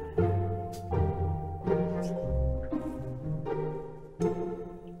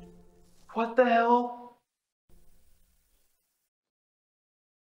 What the hell?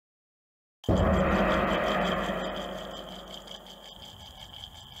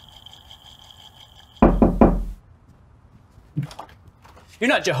 You're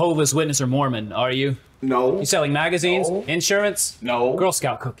not Jehovah's Witness or Mormon, are you? No. You selling magazines? No. Insurance? No. Girl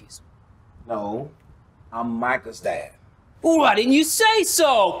Scout cookies? No. I'm Micah's dad. Why didn't you say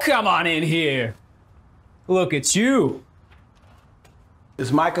so? Come on in here. Look at you.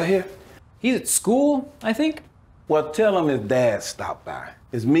 Is Micah here? He's at school, I think. Well, tell him his dad stopped by.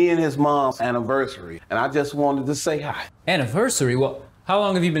 It's me and his mom's anniversary, and I just wanted to say hi. Anniversary? Well, how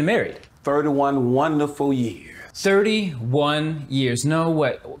long have you been married? 31 wonderful years. 31 years. No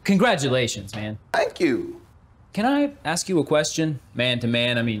way. Congratulations, man. Thank you. Can I ask you a question? Man to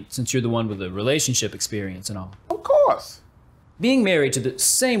man, I mean, since you're the one with the relationship experience and all. Of course. Being married to the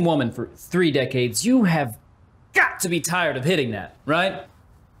same woman for 3 decades, you have got to be tired of hitting that, right?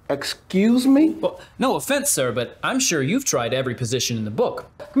 Excuse me? Well, no offense, sir, but I'm sure you've tried every position in the book.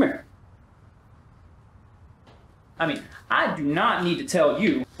 Come here. I mean, I do not need to tell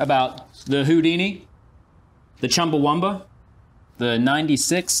you about the Houdini, the Chumbawamba, the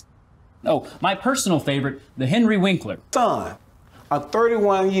 96. Oh, my personal favorite, the Henry Winkler. Son, a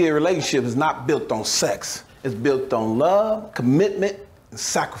 31-year relationship is not built on sex. It's built on love, commitment, and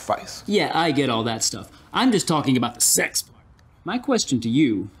sacrifice. Yeah, I get all that stuff. I'm just talking about the sex part. My question to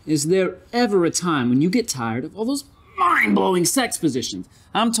you, is there ever a time when you get tired of all those mind-blowing sex positions?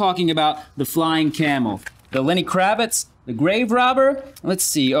 I'm talking about the flying camel, the Lenny Kravitz, the grave robber, let's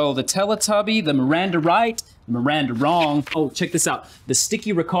see, oh, the Teletubby, the Miranda right, the Miranda wrong. Oh, check this out. The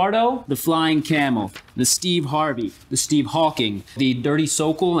Sticky Ricardo, the flying camel, the Steve Harvey, the Steve Hawking, the Dirty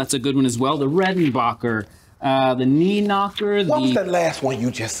Sokol, that's a good one as well, the Redenbacher, the Knee Knocker, What was that last one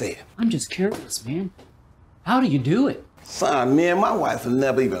you just said? I'm just curious, man. How do you do it? Son, me and my wife have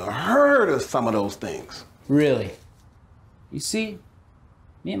never even heard of some of those things. Really? You see,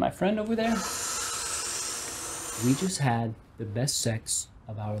 me and my friend over there, we just had the best sex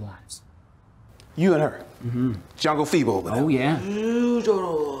of our lives. You and her? Mm-hmm. Jungle Fever over there? Oh, yeah.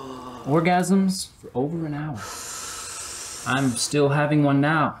 Orgasms for over an hour. I'm still having one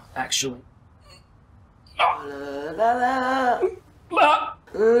now, actually.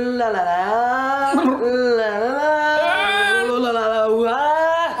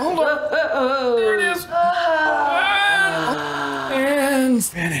 And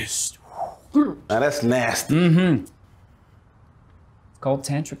finished. Now that's nasty. Mm-hmm. It's called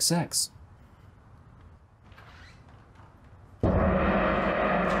tantric sex.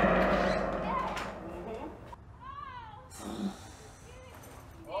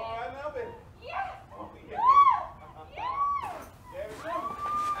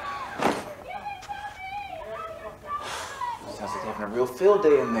 Sounds like having a real field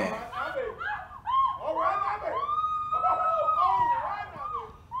day in there.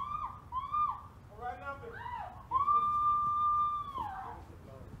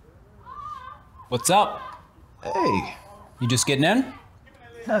 What's up? Hey. You just getting in?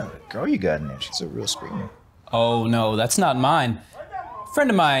 No, the girl you got in there, she's a real screamer. Oh, no, that's not mine. A friend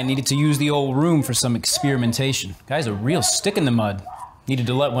of mine needed to use the old room for some experimentation. Guy's a real stick in the mud. Needed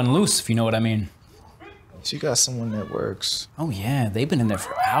to let one loose, if you know what I mean. She got someone that works. Oh, yeah, they've been in there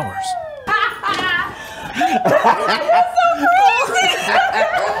for hours.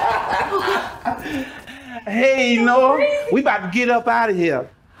 Hey, Noah, we about to get up out of here.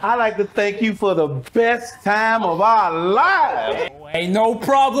 I'd like to thank you for the best time of our lives. Oh, ain't no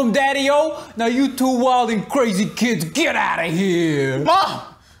problem, Daddy-O. Now you two wild and crazy kids, get out of here. Mom!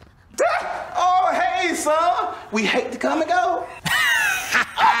 Dad! Oh, hey, son. We hate to come and go.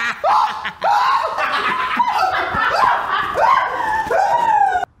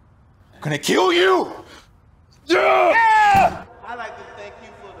 I'm gonna kill you! Yeah! I'd like to thank you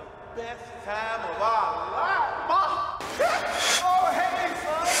for the best time of our lives. Mom! Oh, hey,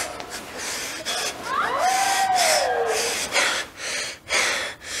 son.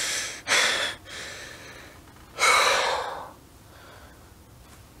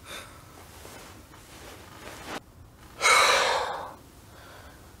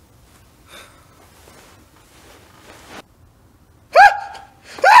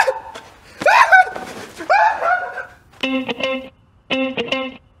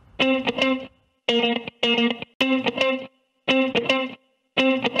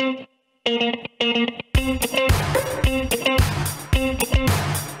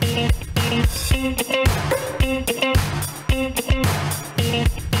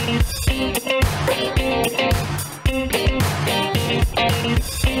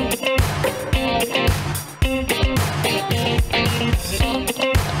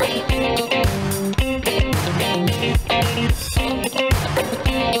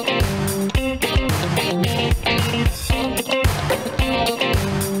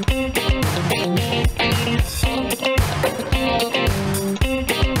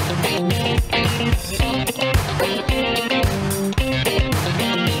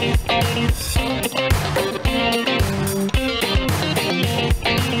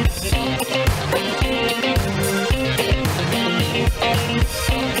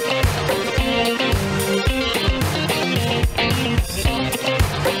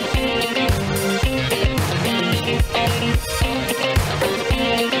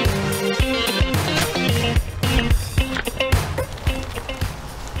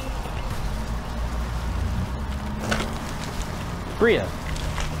 Bria.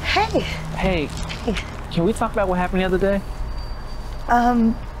 Hey. Hey. Can we talk about what happened the other day?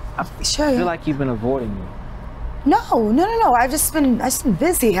 Sure. I feel like you've been avoiding me. No. I've just been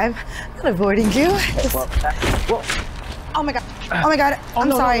busy. I'm not avoiding you. Oh my god.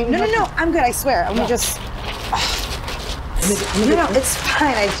 I'm sorry. No. I'm good. I swear. Let me just. No, it's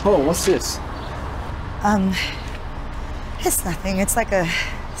fine. What's this? It's nothing. It's like a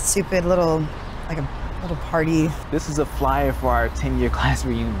stupid little, party. This is a flyer for our 10-year class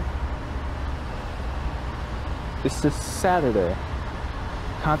reunion. It's this Saturday.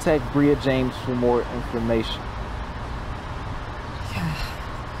 Contact Bria James for more information. Yeah.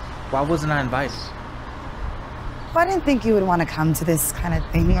 Why wasn't I invited? Well, I didn't think you would want to come to this kind of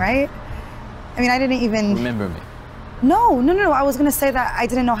thing, right? I mean, I didn't even... Remember me? No. I was gonna say that I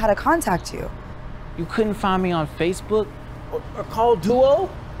didn't know how to contact you. You couldn't find me on Facebook or call Duo?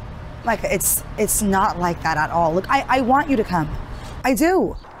 Like, it's not like that at all. Look, I want you to come. I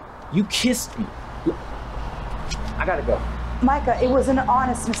do. You kissed me. I gotta go. Micah, it was an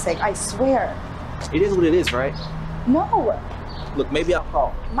honest mistake, I swear. It is what it is, right? No. Look, maybe I'll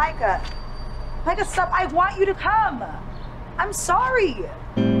call. Micah, stop. I want you to come. I'm sorry.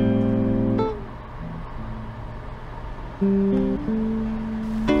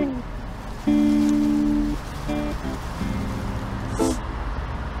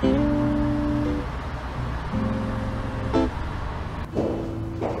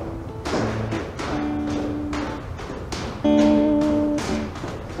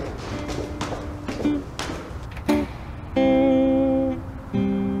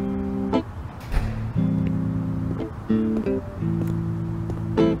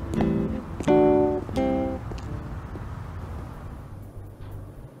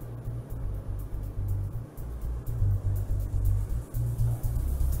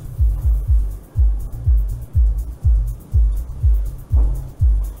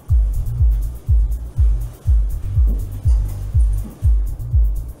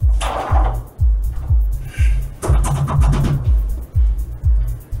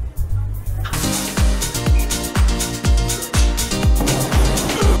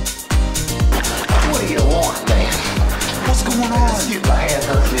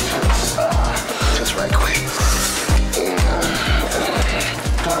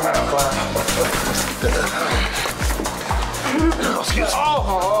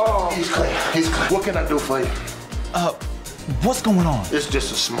 He's clean. What can I do for you? What's going on? It's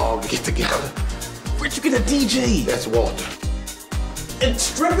just a small get together. Where'd you get a DJ? That's Walter. And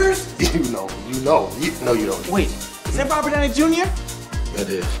strippers? You know. No, you don't. Wait, is that Robert Downey Jr.? It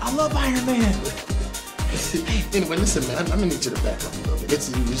is. I love Iron Man. Anyway, listen, man, I'm gonna need you to back up a little bit.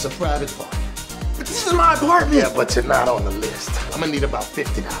 It's a private party. But this is my apartment. Yeah, but you're not on the list. I'm gonna need about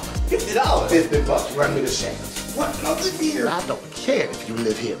 $50. $50? $50. Run me the shingles. What? I live here. I don't care if you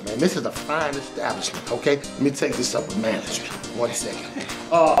live here, man. This is a fine establishment, okay? Let me take this up with management. 1 second.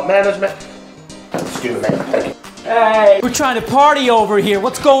 Management. Excuse me, man. Thank you. Hey! We're trying to party over here.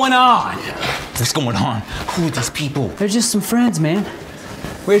 What's going on? What's going on? Who are these people? They're just some friends, man.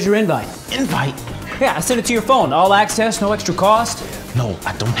 Where's your invite? Invite? Yeah, I sent it to your phone. All access, no extra cost. No,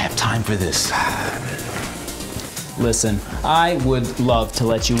 I don't have time for this. Listen, I would love to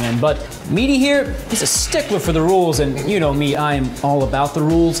let you in, but Meaty here is a stickler for the rules, and you know me, I'm all about the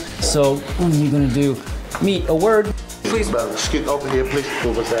rules. So what are you gonna do? Meat, a word? Please, brother, scoot over here, please.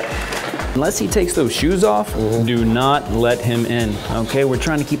 What was that? Unless he takes those shoes off, do not let him in, okay? We're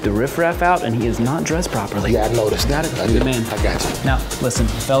trying to keep the riffraff out, and he is not dressed properly. Yeah, I noticed. Got it? Good man. I got you. Now, listen,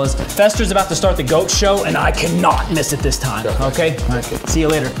 fellas, Fester's about to start the GOAT show, and I cannot miss it this time, okay? All right, see you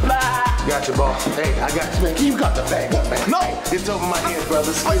later. Got you, boss. Hey, I got you, man. You got the bag up, man. No! It's over my head,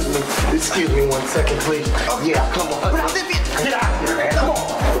 brother. Excuse me 1 second, please. Yeah, come on. But I live here. Get out of here, man. Come on.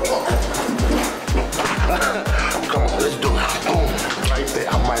 Come on, let's do it. Boom. Right there.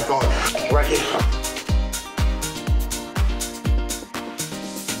 I'm right on. Right here.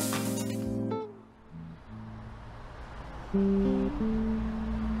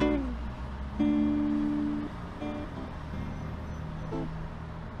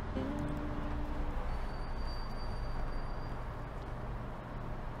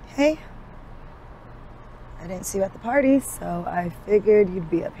 Hey. I didn't see you at the party, so I figured you'd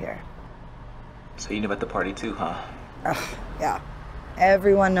be up here. So you knew about the party too, huh? Oh, yeah.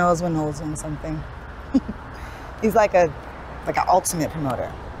 Everyone knows when Noel's doing something. He's like an ultimate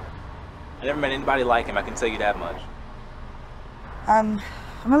promoter. I never met anybody like him, I can tell you that much. I'm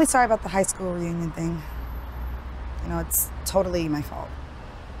really sorry about the high school reunion thing. You know, it's totally my fault.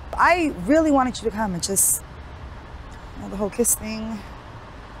 I really wanted you to come. It just, you know, the whole kiss thing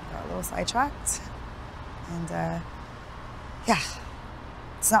got a little sidetracked. And, Yeah.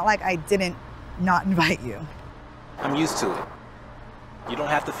 It's not like I didn't not invite you. I'm used to it. You don't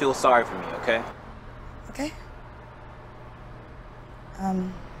have to feel sorry for me, okay? Okay?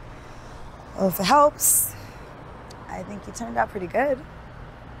 Well, if it helps, I think you turned out pretty good.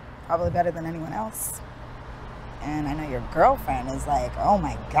 Probably better than anyone else. And I know your girlfriend is like, oh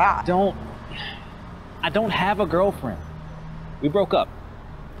my God. I don't have a girlfriend. We broke up.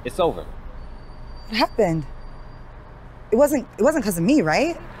 It's over. What happened? It wasn't because of me,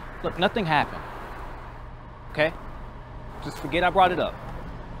 right? Look, nothing happened. Okay? Just forget I brought it up.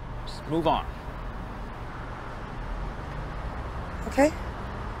 Just move on. Okay.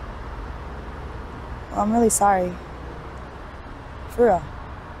 Well, I'm really sorry. For real.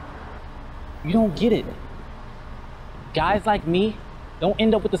 You don't get it. Guys like me don't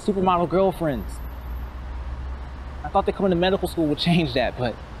end up with the supermodel girlfriends. I thought that coming to medical school would change that,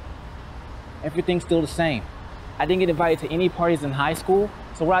 but everything's still the same. I didn't get invited to any parties in high school,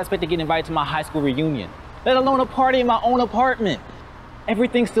 so what I expect to get invited to my high school reunion, let alone a party in my own apartment.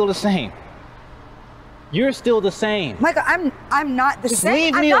 Everything's still the same. You're still the same. Micah, I'm not the Just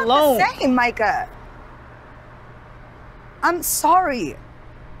same. leave me alone. I'm not the same, Micah. I'm sorry.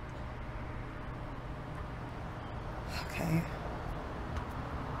 Okay.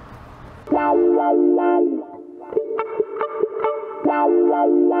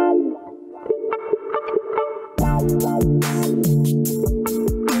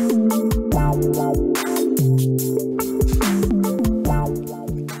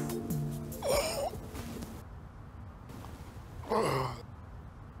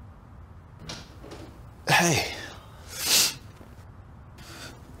 Hey.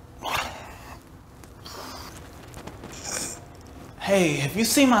 Hey, have you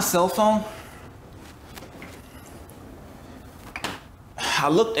seen my cell phone? I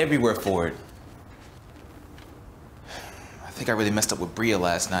looked everywhere for it. I think I really messed up with Bria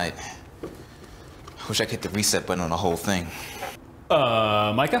last night. I wish I could hit the reset button on the whole thing.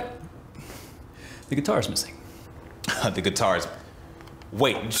 Micah? The guitar's missing. The guitar's...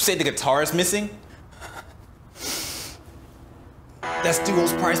 Wait, did you say the guitar is missing? That's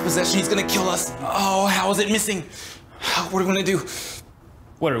Duo's prized possession. He's gonna kill us. Oh, how is it missing? What are we gonna do?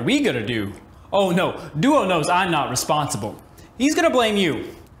 What are we gonna do? Oh no, Duo knows I'm not responsible. He's gonna blame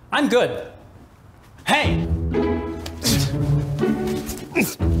you. I'm good. Hey!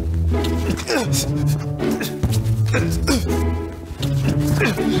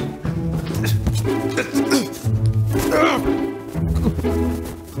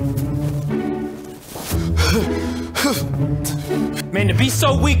 Man, to be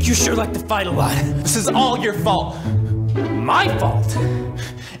so weak, you sure like to fight a lot. This is all your fault. My fault?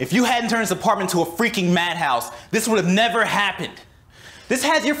 If you hadn't turned this apartment into a freaking madhouse, this would have never happened. This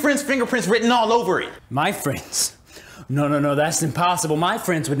has your friend's fingerprints written all over it. My friends? No, that's impossible. My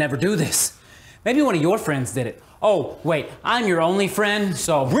friends would never do this. Maybe one of your friends did it. Oh, wait, I'm your only friend,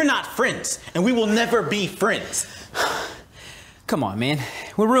 so... We're not friends, and we will never be friends. Come on, man.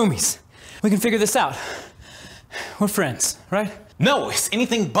 We're roomies. We can figure this out. We're friends, right? No, it's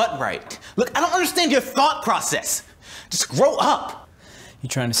anything but right. Look, I don't understand your thought process. Just grow up. You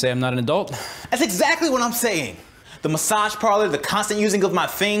trying to say I'm not an adult? That's exactly what I'm saying. The massage parlor, the constant using of my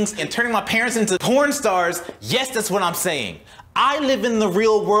things, and turning my parents into porn stars, yes, that's what I'm saying. I live in the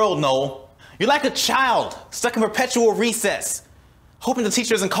real world, Noel. You're like a child, stuck in perpetual recess, hoping the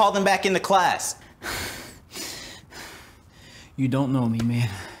teacher doesn't call them back into class. You don't know me, man.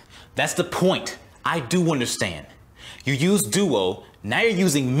 That's the point. I do understand. You used Duo, now you're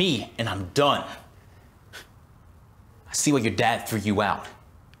using me, and I'm done. I see why your dad threw you out.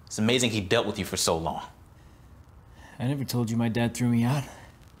 It's amazing he dealt with you for so long. I never told you my dad threw me out.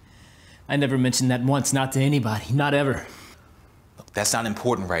 I never mentioned that once, not to anybody, not ever. Look, that's not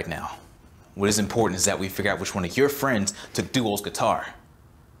important right now. What is important is that we figure out which one of your friends took Duo's guitar.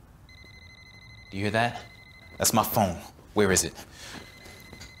 Do you hear that? That's my phone. Where is it?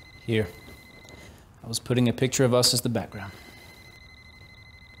 Here. I was putting a picture of us as the background.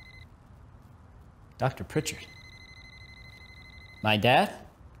 Dr. Pritchard. My dad?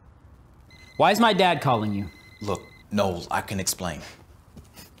 Why is my dad calling you? Look, Noel, I can explain.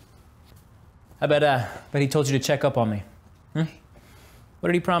 I bet he told you to check up on me. What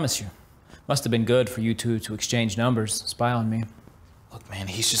did he promise you? Must have been good for you two to exchange numbers, spy on me. Look, man,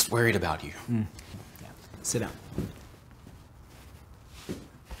 he's just worried about you. Yeah. Sit down.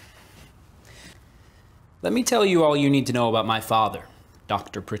 Let me tell you all you need to know about my father,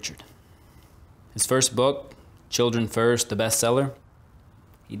 Dr. Pritchard. His first book, Children First, the bestseller,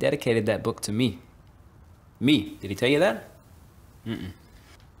 he dedicated that book to me. Me. Did he tell you that?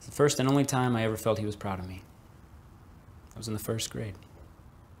 It's the first and only time I ever felt he was proud of me. was in the 1st grade.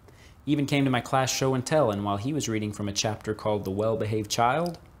 He even came to my class show and tell, and while he was reading from a chapter called The Well-Behaved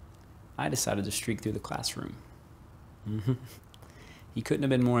Child, I decided to streak through the classroom. He couldn't have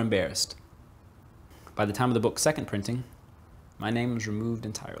been more embarrassed. By the time of the book's 2nd printing, my name was removed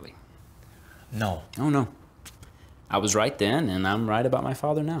entirely. No. Oh, no. I was right then, and I'm right about my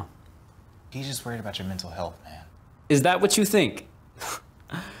father now. He's just worried about your mental health, man. Is that what you think?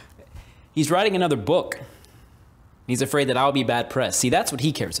 He's writing another book. He's afraid that I'll be bad press. See, that's what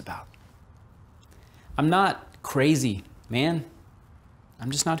he cares about. I'm not crazy, man.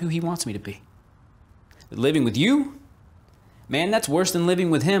 I'm just not who he wants me to be. Living with you? Man, that's worse than living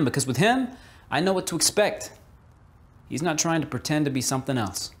with him, because with him, I know what to expect. He's not trying to pretend to be something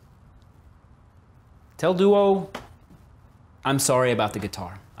else. Tell Duo, I'm sorry about the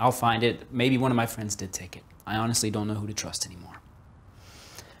guitar. I'll find it. Maybe one of my friends did take it. I honestly don't know who to trust anymore.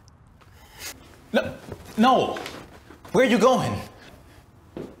 No. Where are you going?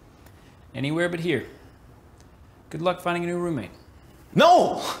 Anywhere but here. Good luck finding a new roommate.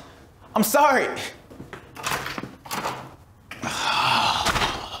 No! I'm sorry.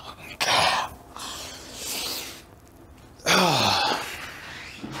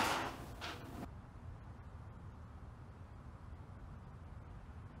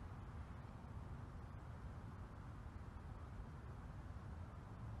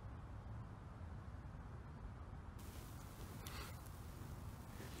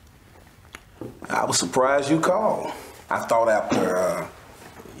 I was surprised you called. I thought after,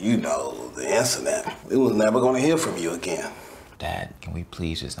 you know, the incident, we was never gonna hear from you again. Dad, can we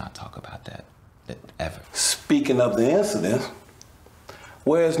please just not talk about that ever? Speaking of the incident,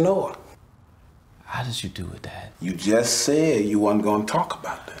 where's Noah? How did you do it, Dad? You just said you wasn't gonna talk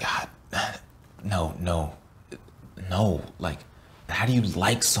about that. God, no. Like, how do you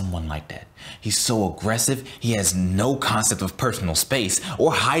like someone like that? He's so aggressive. He has no concept of personal space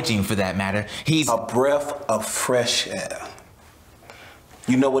or hygiene for that matter. He's a breath of fresh air.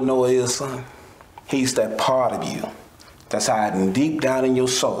 You know what Noah is, son? He's that part of you that's hiding deep down in your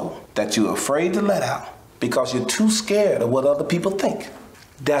soul that you're afraid to let out because you're too scared of what other people think.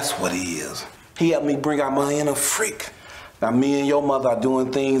 That's what he is. He helped me bring out my inner freak. Now me and your mother are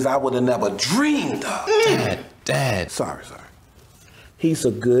doing things I would have never dreamed of. Dad. Sorry. He's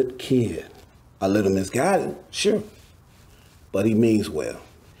a good kid. A little misguided, sure. But he means well.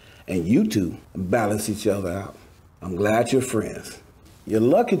 And you two balance each other out. I'm glad you're friends. You're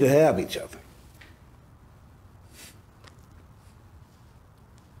lucky to have each other.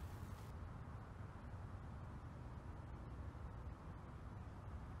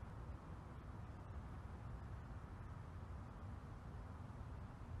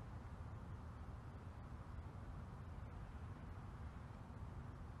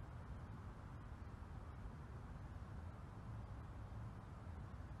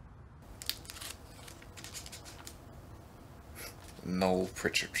 Noel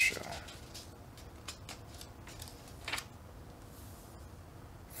Pritchard Show.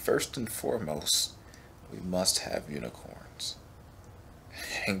 First and foremost, we must have unicorns.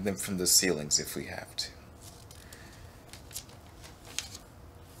 Hang them from the ceilings if we have to.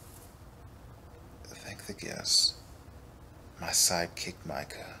 Thank the guests. My sidekick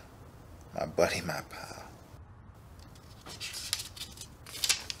Micah. My buddy, my pal.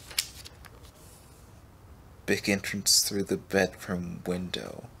 Big entrance through the bedroom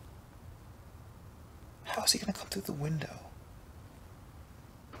window. How is he gonna come through the window?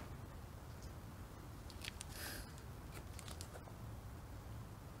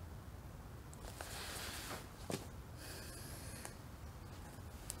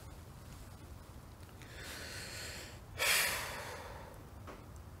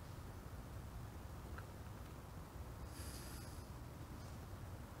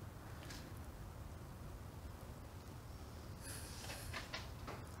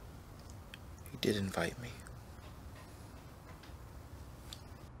 Did invite me.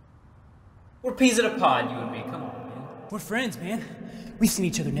 We're peas in a pod, you and me. Come on, man. We're friends, man. We've seen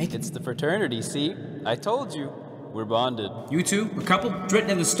each other naked. It's the fraternity, see? I told you. We're bonded. You two, a couple, it's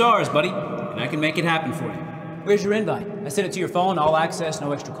written in the stars, buddy. And I can make it happen for you. Where's your invite? I sent it to your phone, all access,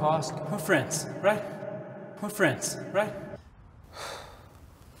 no extra cost. We're friends, right? We're friends, right?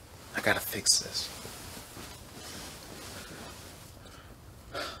 I gotta fix this.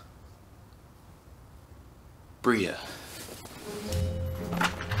 Bria.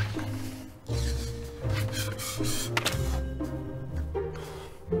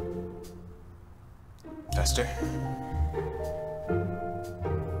 Dexter.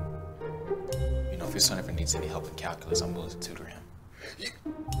 You know, if your son ever needs any help in calculus, I'm willing to tutor him.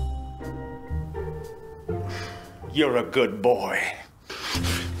 You're a good boy.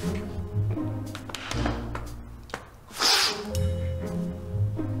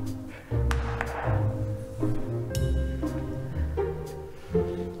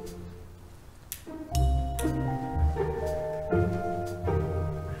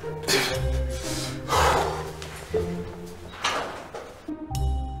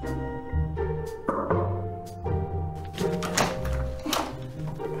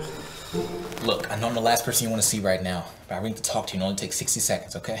 Look, I know I'm the last person you want to see right now, but I really need to talk to you. It only takes 60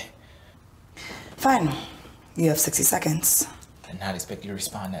 seconds, okay? Fine. You have 60 seconds. I did not expect you to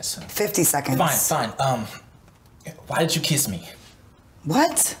respond that soon. 50 seconds. Fine. Why did you kiss me?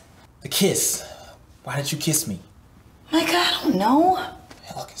 What? The kiss. Why did you kiss me? Micah, I don't know.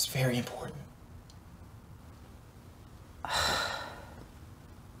 Hey, look, it's very important.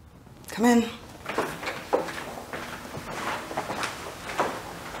 Come in.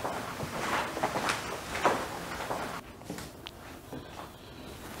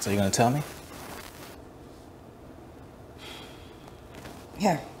 So you're gonna tell me?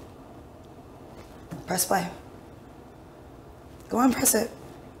 Here. Press play. Go on, press it.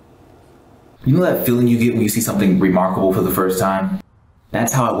 You know that feeling you get when you see something remarkable for the first time?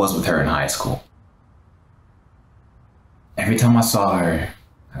 That's how it was with her in high school. Every time I saw her,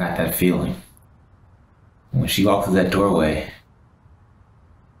 I got that feeling. When she walked through that doorway,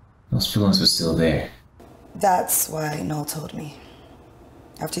 those feelings were still there. That's why Noel told me.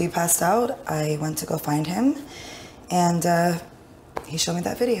 After you passed out, I went to go find him, and he showed me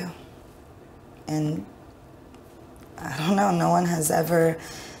that video. And I don't know, no one has ever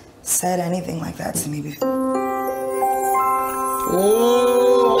said anything like that to me before.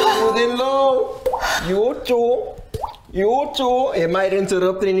 Oh, hello. You too. Am I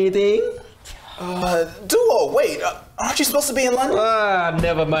interrupting anything? Duo, wait, aren't you supposed to be in London?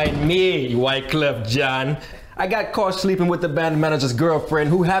 Never mind me, Wycliffe John. I got caught sleeping with the band manager's girlfriend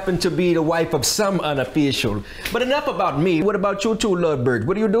who happened to be the wife of some unofficial. But enough about me. What about you two lovebirds?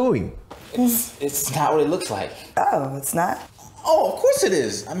 What are you doing? It's not what it looks like. Oh, it's not? Oh, of course it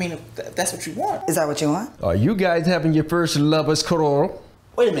is. I mean, if that's what you want. Is that what you want? Are you guys having your first lovers quarrel?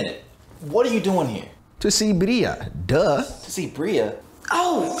 Wait a minute. What are you doing here? To see Bria. Duh. To see Bria?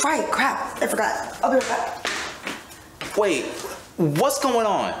 Oh, right. Crap. I forgot. I'll be right back. Wait, what's going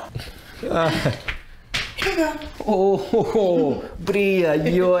on? Here you go. Oh, Bria,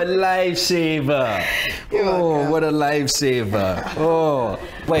 you're a lifesaver. Oh, what a lifesaver. Oh.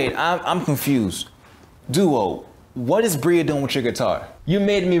 Wait, I'm confused. Duo, what is Bria doing with your guitar? You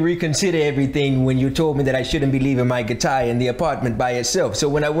made me reconsider everything when you told me that I shouldn't be leaving my guitar in the apartment by itself. So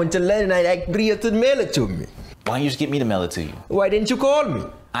when I went to London, I asked Bria to mail it to me. Why don't you just get me to mail it to you? Why didn't you call me?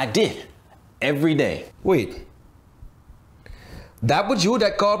 I did. Every day. Wait. That was you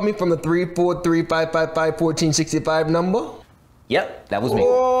that called me from the 343-555-1465 number? Yep, that was me.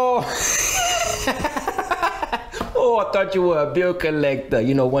 Oh. Oh, I thought you were a bill collector.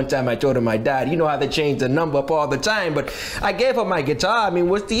 You know, one time I told her my dad, you know how they change the number up all the time, but I gave her my guitar. I mean,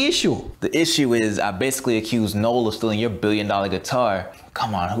 what's the issue? The issue is I basically accused Noel of stealing your $1 billion guitar.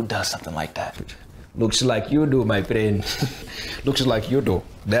 Come on, who does something like that? Looks like you do, my friend. Looks like you do.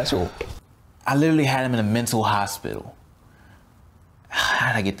 That's all. I literally had him in a mental hospital.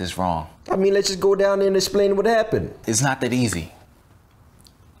 How did I get this wrong? I mean, let's just go down there and explain what happened. It's not that easy.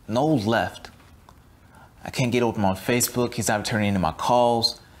 Noel left. I can't get open on Facebook. He's not returning any of my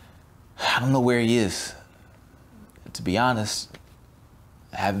calls. I don't know where he is. To be honest,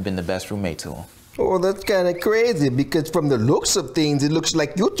 I haven't been the best roommate to him. Oh, that's kind of crazy because from the looks of things, it looks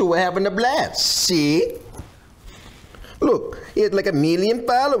like you two are having a blast. See? Look, he has like 1 million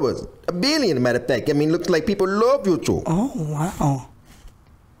followers. 1 billion, matter of fact. I mean, looks like people love you two. Oh, wow.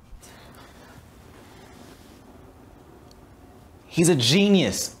 He's a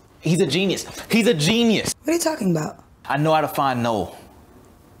genius. He's a genius. He's a genius. What are you talking about? I know how to find Noel,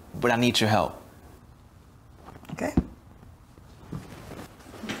 but I need your help. Okay.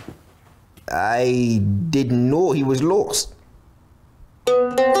 I didn't know he was lost.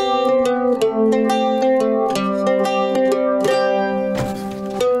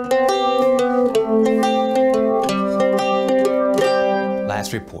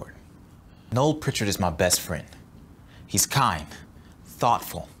 Last report. Noel Pritchard is my best friend. He's kind,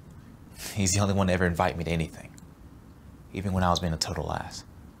 thoughtful. He's the only one to ever invite me to anything, even when I was being a total ass.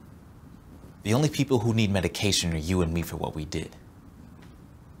 The only people who need medication are you and me for what we did.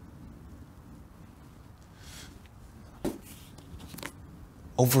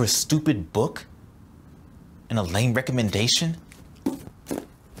 Over a stupid book and a lame recommendation?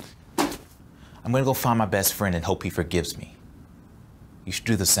 I'm gonna go find my best friend and hope he forgives me. You should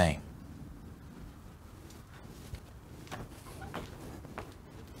do the same.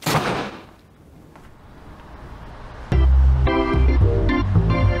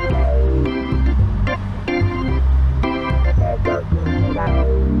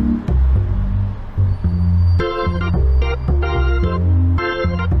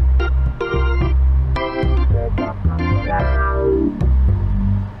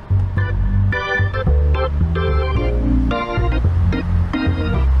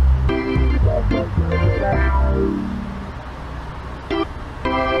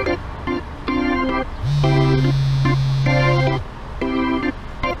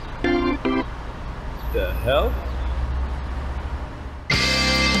 hell?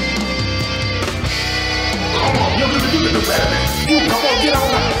 You come on, get on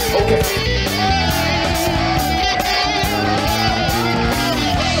out. Okay.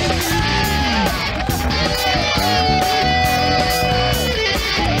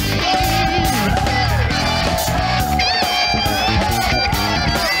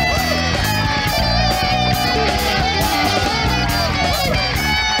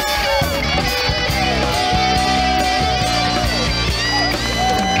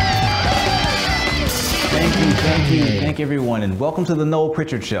 Thank you, everyone, and welcome to the Noel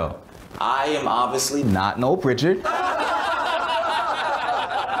Pritchard Show. I am obviously not Noel Pritchard.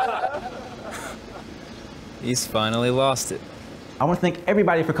 He's finally lost it. I want to thank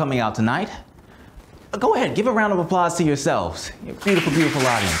everybody for coming out tonight. Go ahead, give a round of applause to yourselves. Your beautiful, beautiful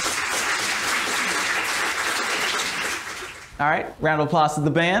audience. All right, round of applause to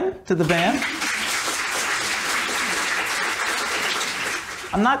the band,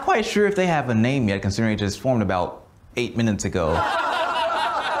 I'm not quite sure if they have a name yet, considering it just formed about 8 minutes ago.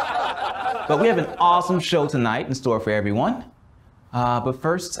 But we have an awesome show tonight in store for everyone. But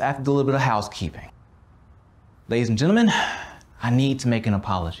first, I have to do a little bit of housekeeping. Ladies and gentlemen, I need to make an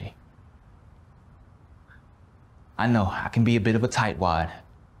apology. I know I can be a bit of a tightwad,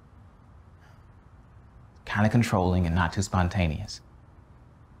 kind of controlling and not too spontaneous.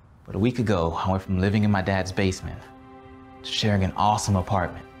 But a week ago, I went from living in my dad's basement to sharing an awesome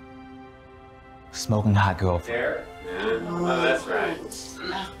apartment, smoking hot girlfriend. There? Oh, that's right.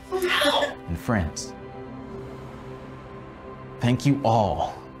 And friends. Thank you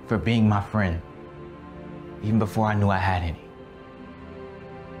all for being my friend, even before I knew I had any.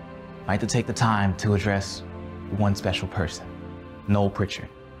 I'd like to take the time to address one special person, Noel Pritchard.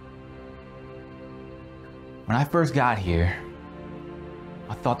 When I first got here,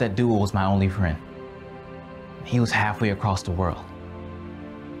 I thought that duo was my only friend. He was halfway across the world.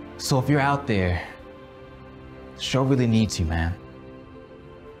 So if you're out there, the show really needs you, man.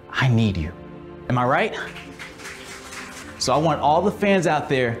 I need you. Am I right? So I want all the fans out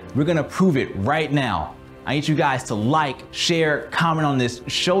there, we're gonna prove it right now. I need you guys to like, share, comment on this,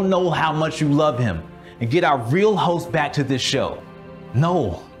 show Noel how much you love him, and get our real host back to this show.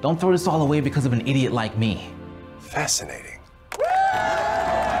 Noel, don't throw this all away because of an idiot like me. Fascinating.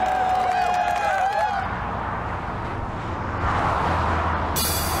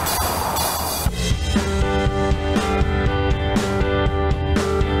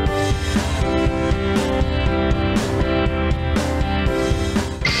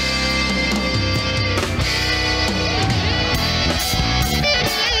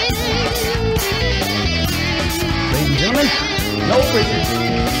 Noel Pritchard.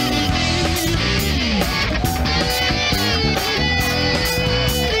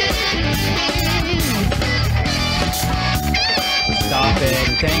 Stop it.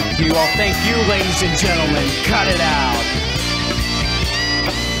 Thank you. Oh, thank you, ladies and gentlemen. Cut it out.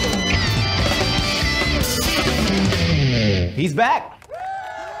 He's back.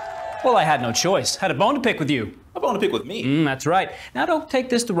 Well, I had no choice. Had a bone to pick with you. A bone to pick with me? That's right. Now, don't take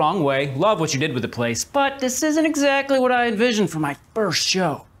this the wrong way. Love what you did with the place, but this isn't exactly what I envisioned for my first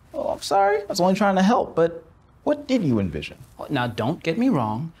show. Oh, I'm sorry. I was only trying to help, but what did you envision? Well, now, don't get me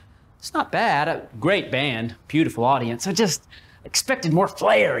wrong. It's not bad. A great band, beautiful audience. I just expected more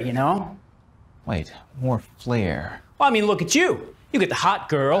flair, you know? Wait, more flair? Well, I mean, look at you. You get the hot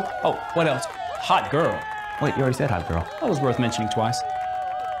girl. Oh, what else? Hot girl. Wait, you already said hot girl. That was worth mentioning twice.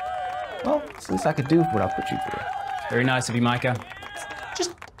 Well, it's the least I could do for what I put you through. Very nice of you, Micah.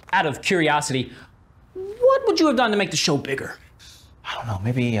 Just out of curiosity, what would you have done to make the show bigger? I don't know,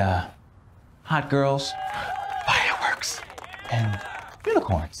 maybe hot girls, fireworks, and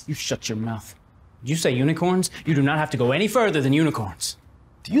unicorns. You shut your mouth. Did you say unicorns? You do not have to go any further than unicorns.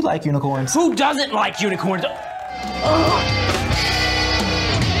 Do you like unicorns? Who doesn't like unicorns?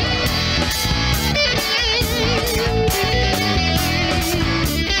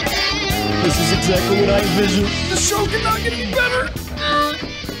 This is exactly what I envisioned. The show cannot get any better.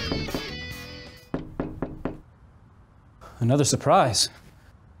 Another surprise.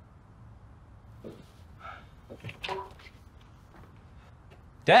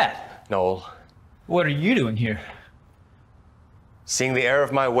 Dad. Noel. What are you doing here? Seeing the error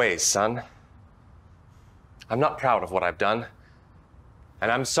of my ways, son. I'm not proud of what I've done.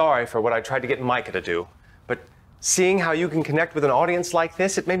 And I'm sorry for what I tried to get Micah to do. But seeing how you can connect with an audience like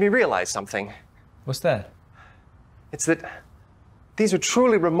this, it made me realize something. What's that? It's that these are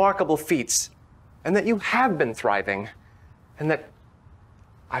truly remarkable feats, and that you have been thriving, and that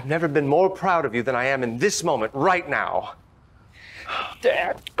I've never been more proud of you than I am in this moment right now.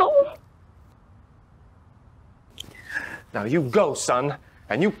 Dad. Now you go, son,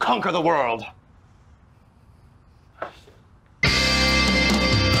 and you conquer the world.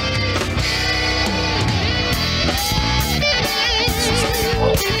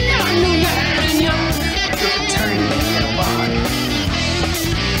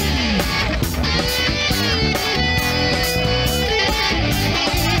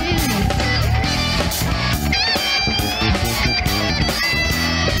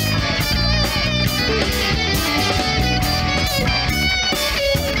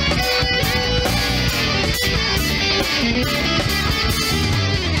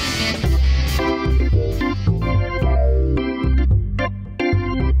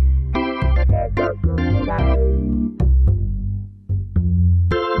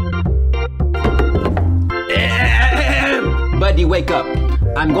 Buddy, wake up.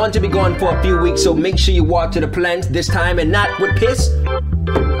 I'm going to be gone for a few weeks, so make sure you water the plants this time and not with piss.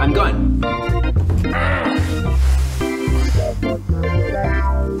 I'm gone.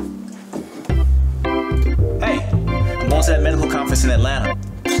 Hey, I'm going to that medical conference in Atlanta.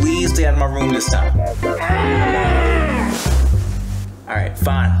 Please stay out of my room this time. All right,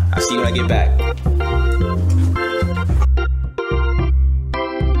 fine. I'll see you when I get back.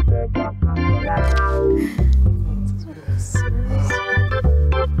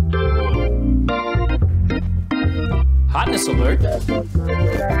 Hotness alert.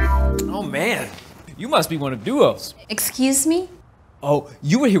 Oh man, you must be one of Duo's. Excuse me? Oh,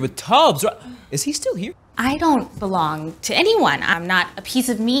 you were here with Tubbs, right? Is he still here? I don't belong to anyone. I'm not a piece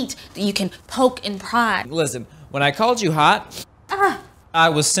of meat that you can poke and prod. Listen, when I called you hot, I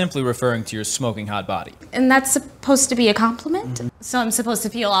was simply referring to your smoking hot body. And that's supposed to be a compliment? So I'm supposed to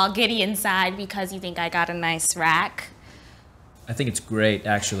feel all giddy inside because you think I got a nice rack? I think it's great,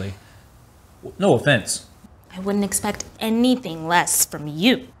 actually. No offense. I wouldn't expect anything less from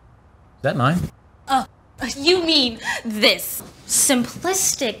you. Is that mine? You mean this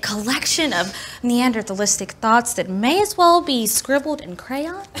simplistic collection of Neanderthalistic thoughts that may as well be scribbled in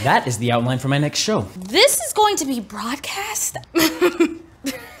crayon? That is the outline for my next show. This is going to be broadcast?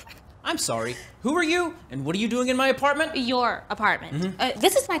 I'm sorry. Who are you? And what are you doing in my apartment? Your apartment.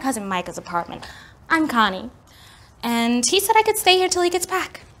 This is my cousin Micah's apartment. I'm Connie. And he said I could stay here till he gets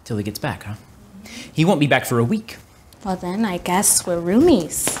back. Till he gets back, huh? He won't be back for a week. Well then, I guess we're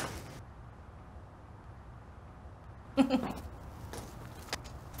roomies.